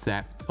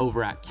mindset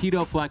over at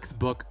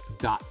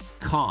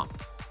ketoflexbook.com.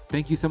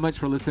 Thank you so much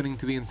for listening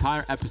to the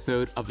entire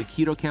episode of the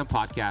Keto Camp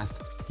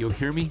podcast. You'll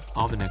hear me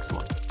on the next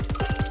one.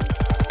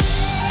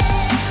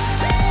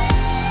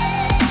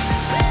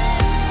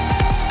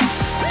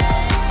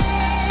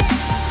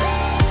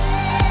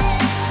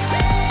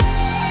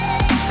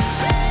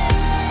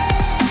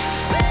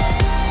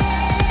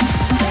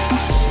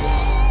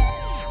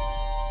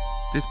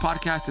 This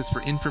podcast is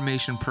for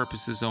information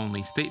purposes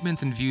only.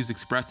 Statements and views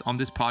expressed on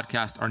this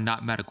podcast are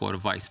not medical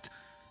advice.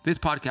 This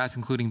podcast,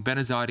 including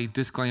Benazati,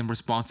 disclaims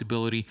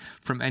responsibility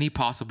from any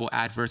possible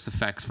adverse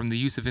effects from the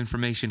use of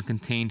information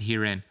contained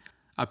herein.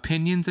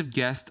 Opinions of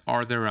guests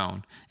are their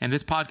own, and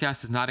this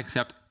podcast does not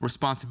accept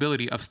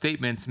responsibility of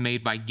statements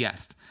made by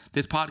guests.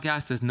 This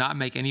podcast does not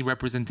make any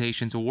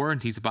representations or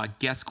warranties about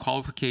guest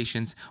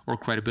qualifications or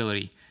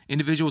credibility.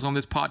 Individuals on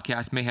this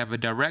podcast may have a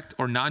direct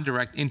or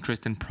non-direct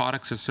interest in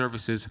products or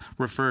services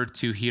referred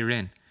to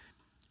herein.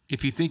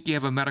 If you think you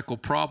have a medical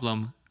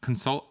problem,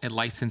 consult a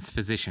licensed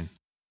physician.